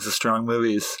 Brings the strong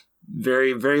movies.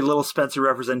 Very, very little Spencer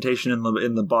representation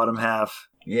in the bottom half.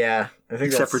 Yeah. I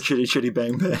think except for Chitty Chitty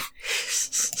Bang Bang.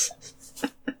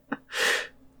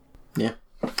 Yeah.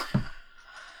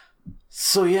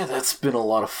 So yeah, that's been a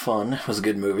lot of fun. It was a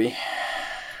good movie.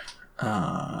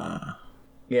 Yeah,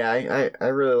 I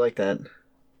really like that.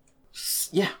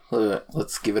 Yeah,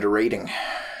 let's give it a rating.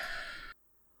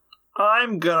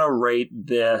 I'm gonna rate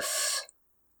this.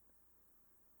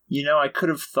 You know, I could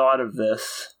have thought of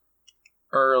this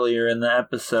earlier in the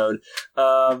episode.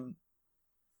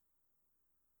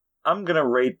 I'm gonna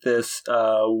rate this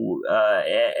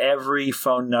every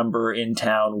phone number in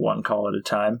town, one call at a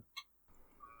time.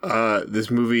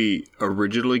 This movie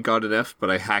originally got an F,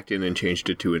 but I hacked in and changed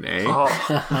it to an A. Oh,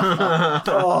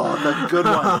 the good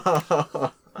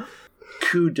one.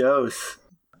 Kudos.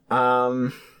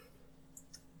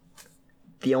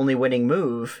 The only winning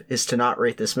move is to not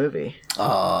rate this movie.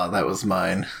 Ah, that was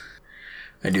mine.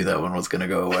 I knew that one was going to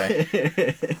go away.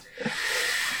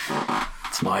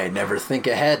 It's my never think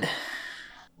ahead.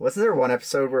 Wasn't there one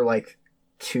episode where, like,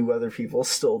 two other people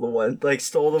stole the one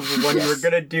you were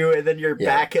going to do, and then you're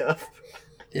back up?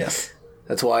 Yes.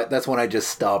 That's when I just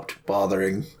stopped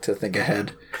bothering to think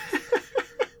ahead.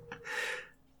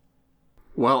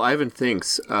 Well, Ivan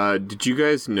thinks, did you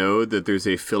guys know that there's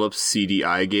a Philips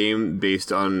CDI game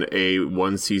based on a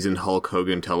one-season Hulk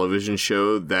Hogan television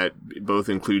show that both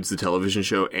includes the television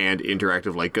show and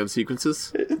interactive light gun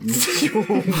sequences?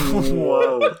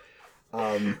 Whoa.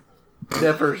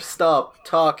 Never stop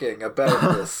talking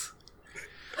about this.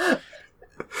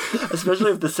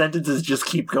 Especially if the sentences just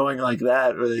keep going like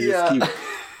that, where they just keep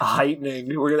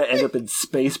heightening. We're going to end up in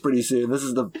space pretty soon. This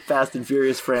is the Fast and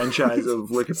Furious franchise of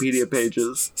Wikipedia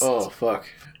pages. Oh, fuck.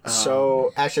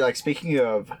 So, actually, like, speaking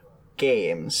of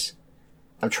games,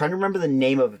 I'm trying to remember the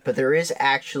name of it, but there is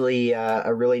actually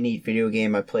a really neat video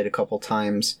game I played a couple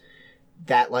times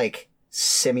that, like,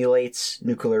 simulates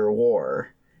nuclear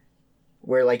war.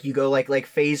 Where, like, you go, like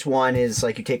phase one is,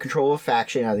 like, you take control of a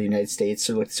faction out of the United States,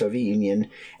 or, like, the Soviet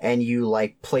Union, and you,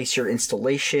 like, place your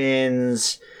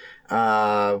installations,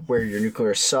 where your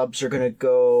nuclear subs are gonna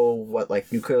go, what,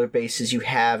 like, nuclear bases you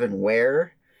have and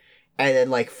where. And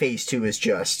then, like, phase two is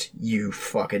just, you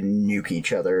fucking nuke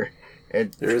each other.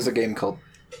 And There is a game called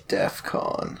DEF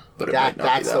CON, but it might not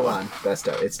that's be that the one.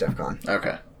 It's DEF CON.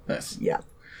 Okay, nice. Yeah.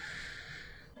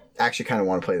 I actually kind of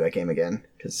want to play that game again,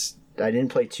 because I didn't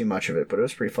play too much of it, but it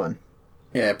was pretty fun.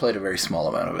 Yeah, I played a very small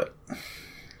amount of it.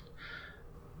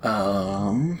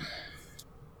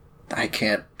 I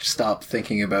can't stop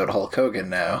thinking about Hulk Hogan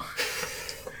now.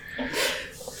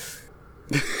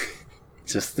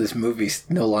 Just this movie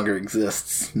no longer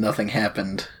exists. Nothing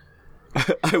happened.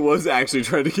 I was actually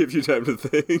trying to give you time to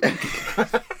think.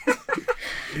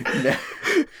 No.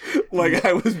 Like,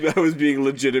 I was being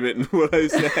legitimate in what I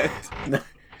said.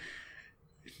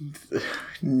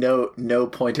 No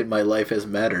point in my life has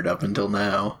mattered up until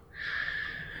now.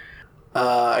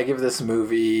 I give this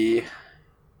movie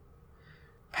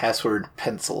password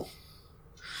pencil.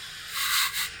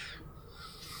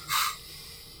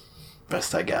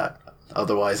 Best I got.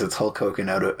 Otherwise, it's Hulk Hogan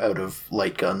out of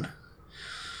light gun.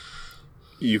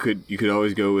 You could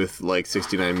always go with, like,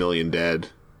 69 Million Dead.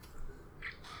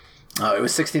 It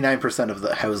was 69% of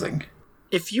the housing.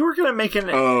 If you were going to make an...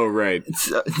 Oh, right.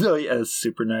 No, yeah, it's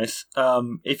super nice.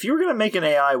 If you were going to make an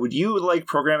AI, would you, like,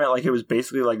 program it like it was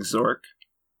basically like Zork?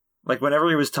 Like, whenever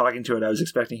he was talking to it, I was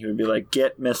expecting he would be like,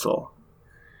 get missile.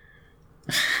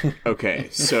 Okay,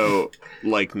 so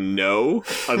like no,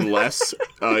 unless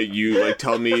you like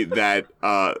tell me that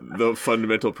the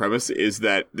fundamental premise is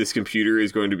that this computer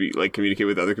is going to be like communicate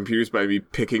with other computers by me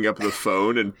picking up the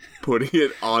phone and putting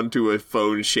it onto a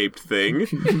phone-shaped thing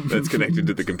that's connected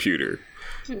to the computer.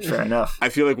 Fair enough. I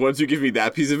feel like once you give me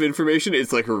that piece of information,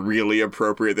 it's like really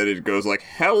appropriate that it goes like,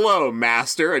 "Hello,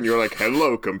 master," and you're like,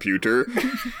 "Hello, computer."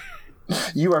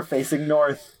 You are facing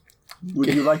north.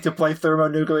 Would you like to play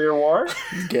thermonuclear war?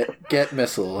 Get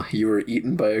missile. You were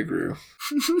eaten by a Gru.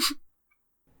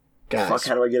 Guys, Fuck,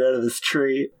 how do I get out of this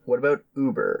tree? what about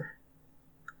Uber?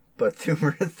 But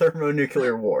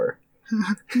thermonuclear war.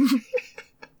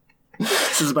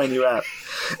 This is my new app.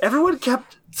 Everyone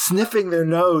kept sniffing their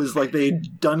nose like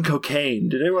they'd done cocaine.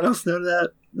 Did anyone else notice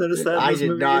that? I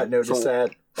did not notice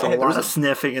that. There's a lot of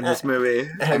sniffing in this movie.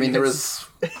 I mean, there was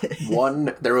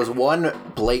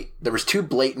two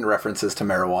blatant references to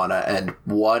marijuana and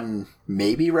one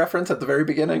maybe reference at the very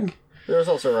beginning. There was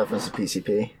also a reference to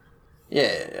PCP.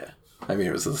 Yeah. I mean,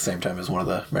 it was at the same time as one of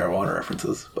the marijuana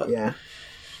references, but Yeah.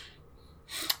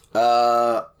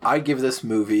 I give this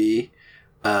movie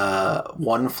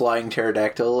one flying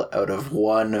pterodactyl out of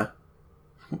one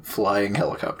flying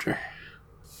helicopter.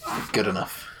 Good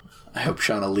enough. I hope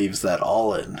Shauna leaves that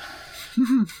all in.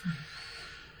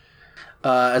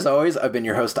 As always, I've been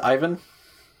your host, Ivan.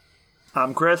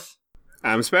 I'm Chris.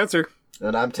 I'm Spencer.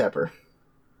 And I'm Tepper.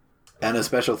 And a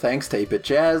special thanks to 8-Bit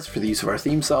Jazz for the use of our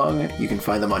theme song. You can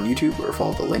find them on YouTube or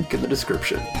follow the link in the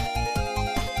description.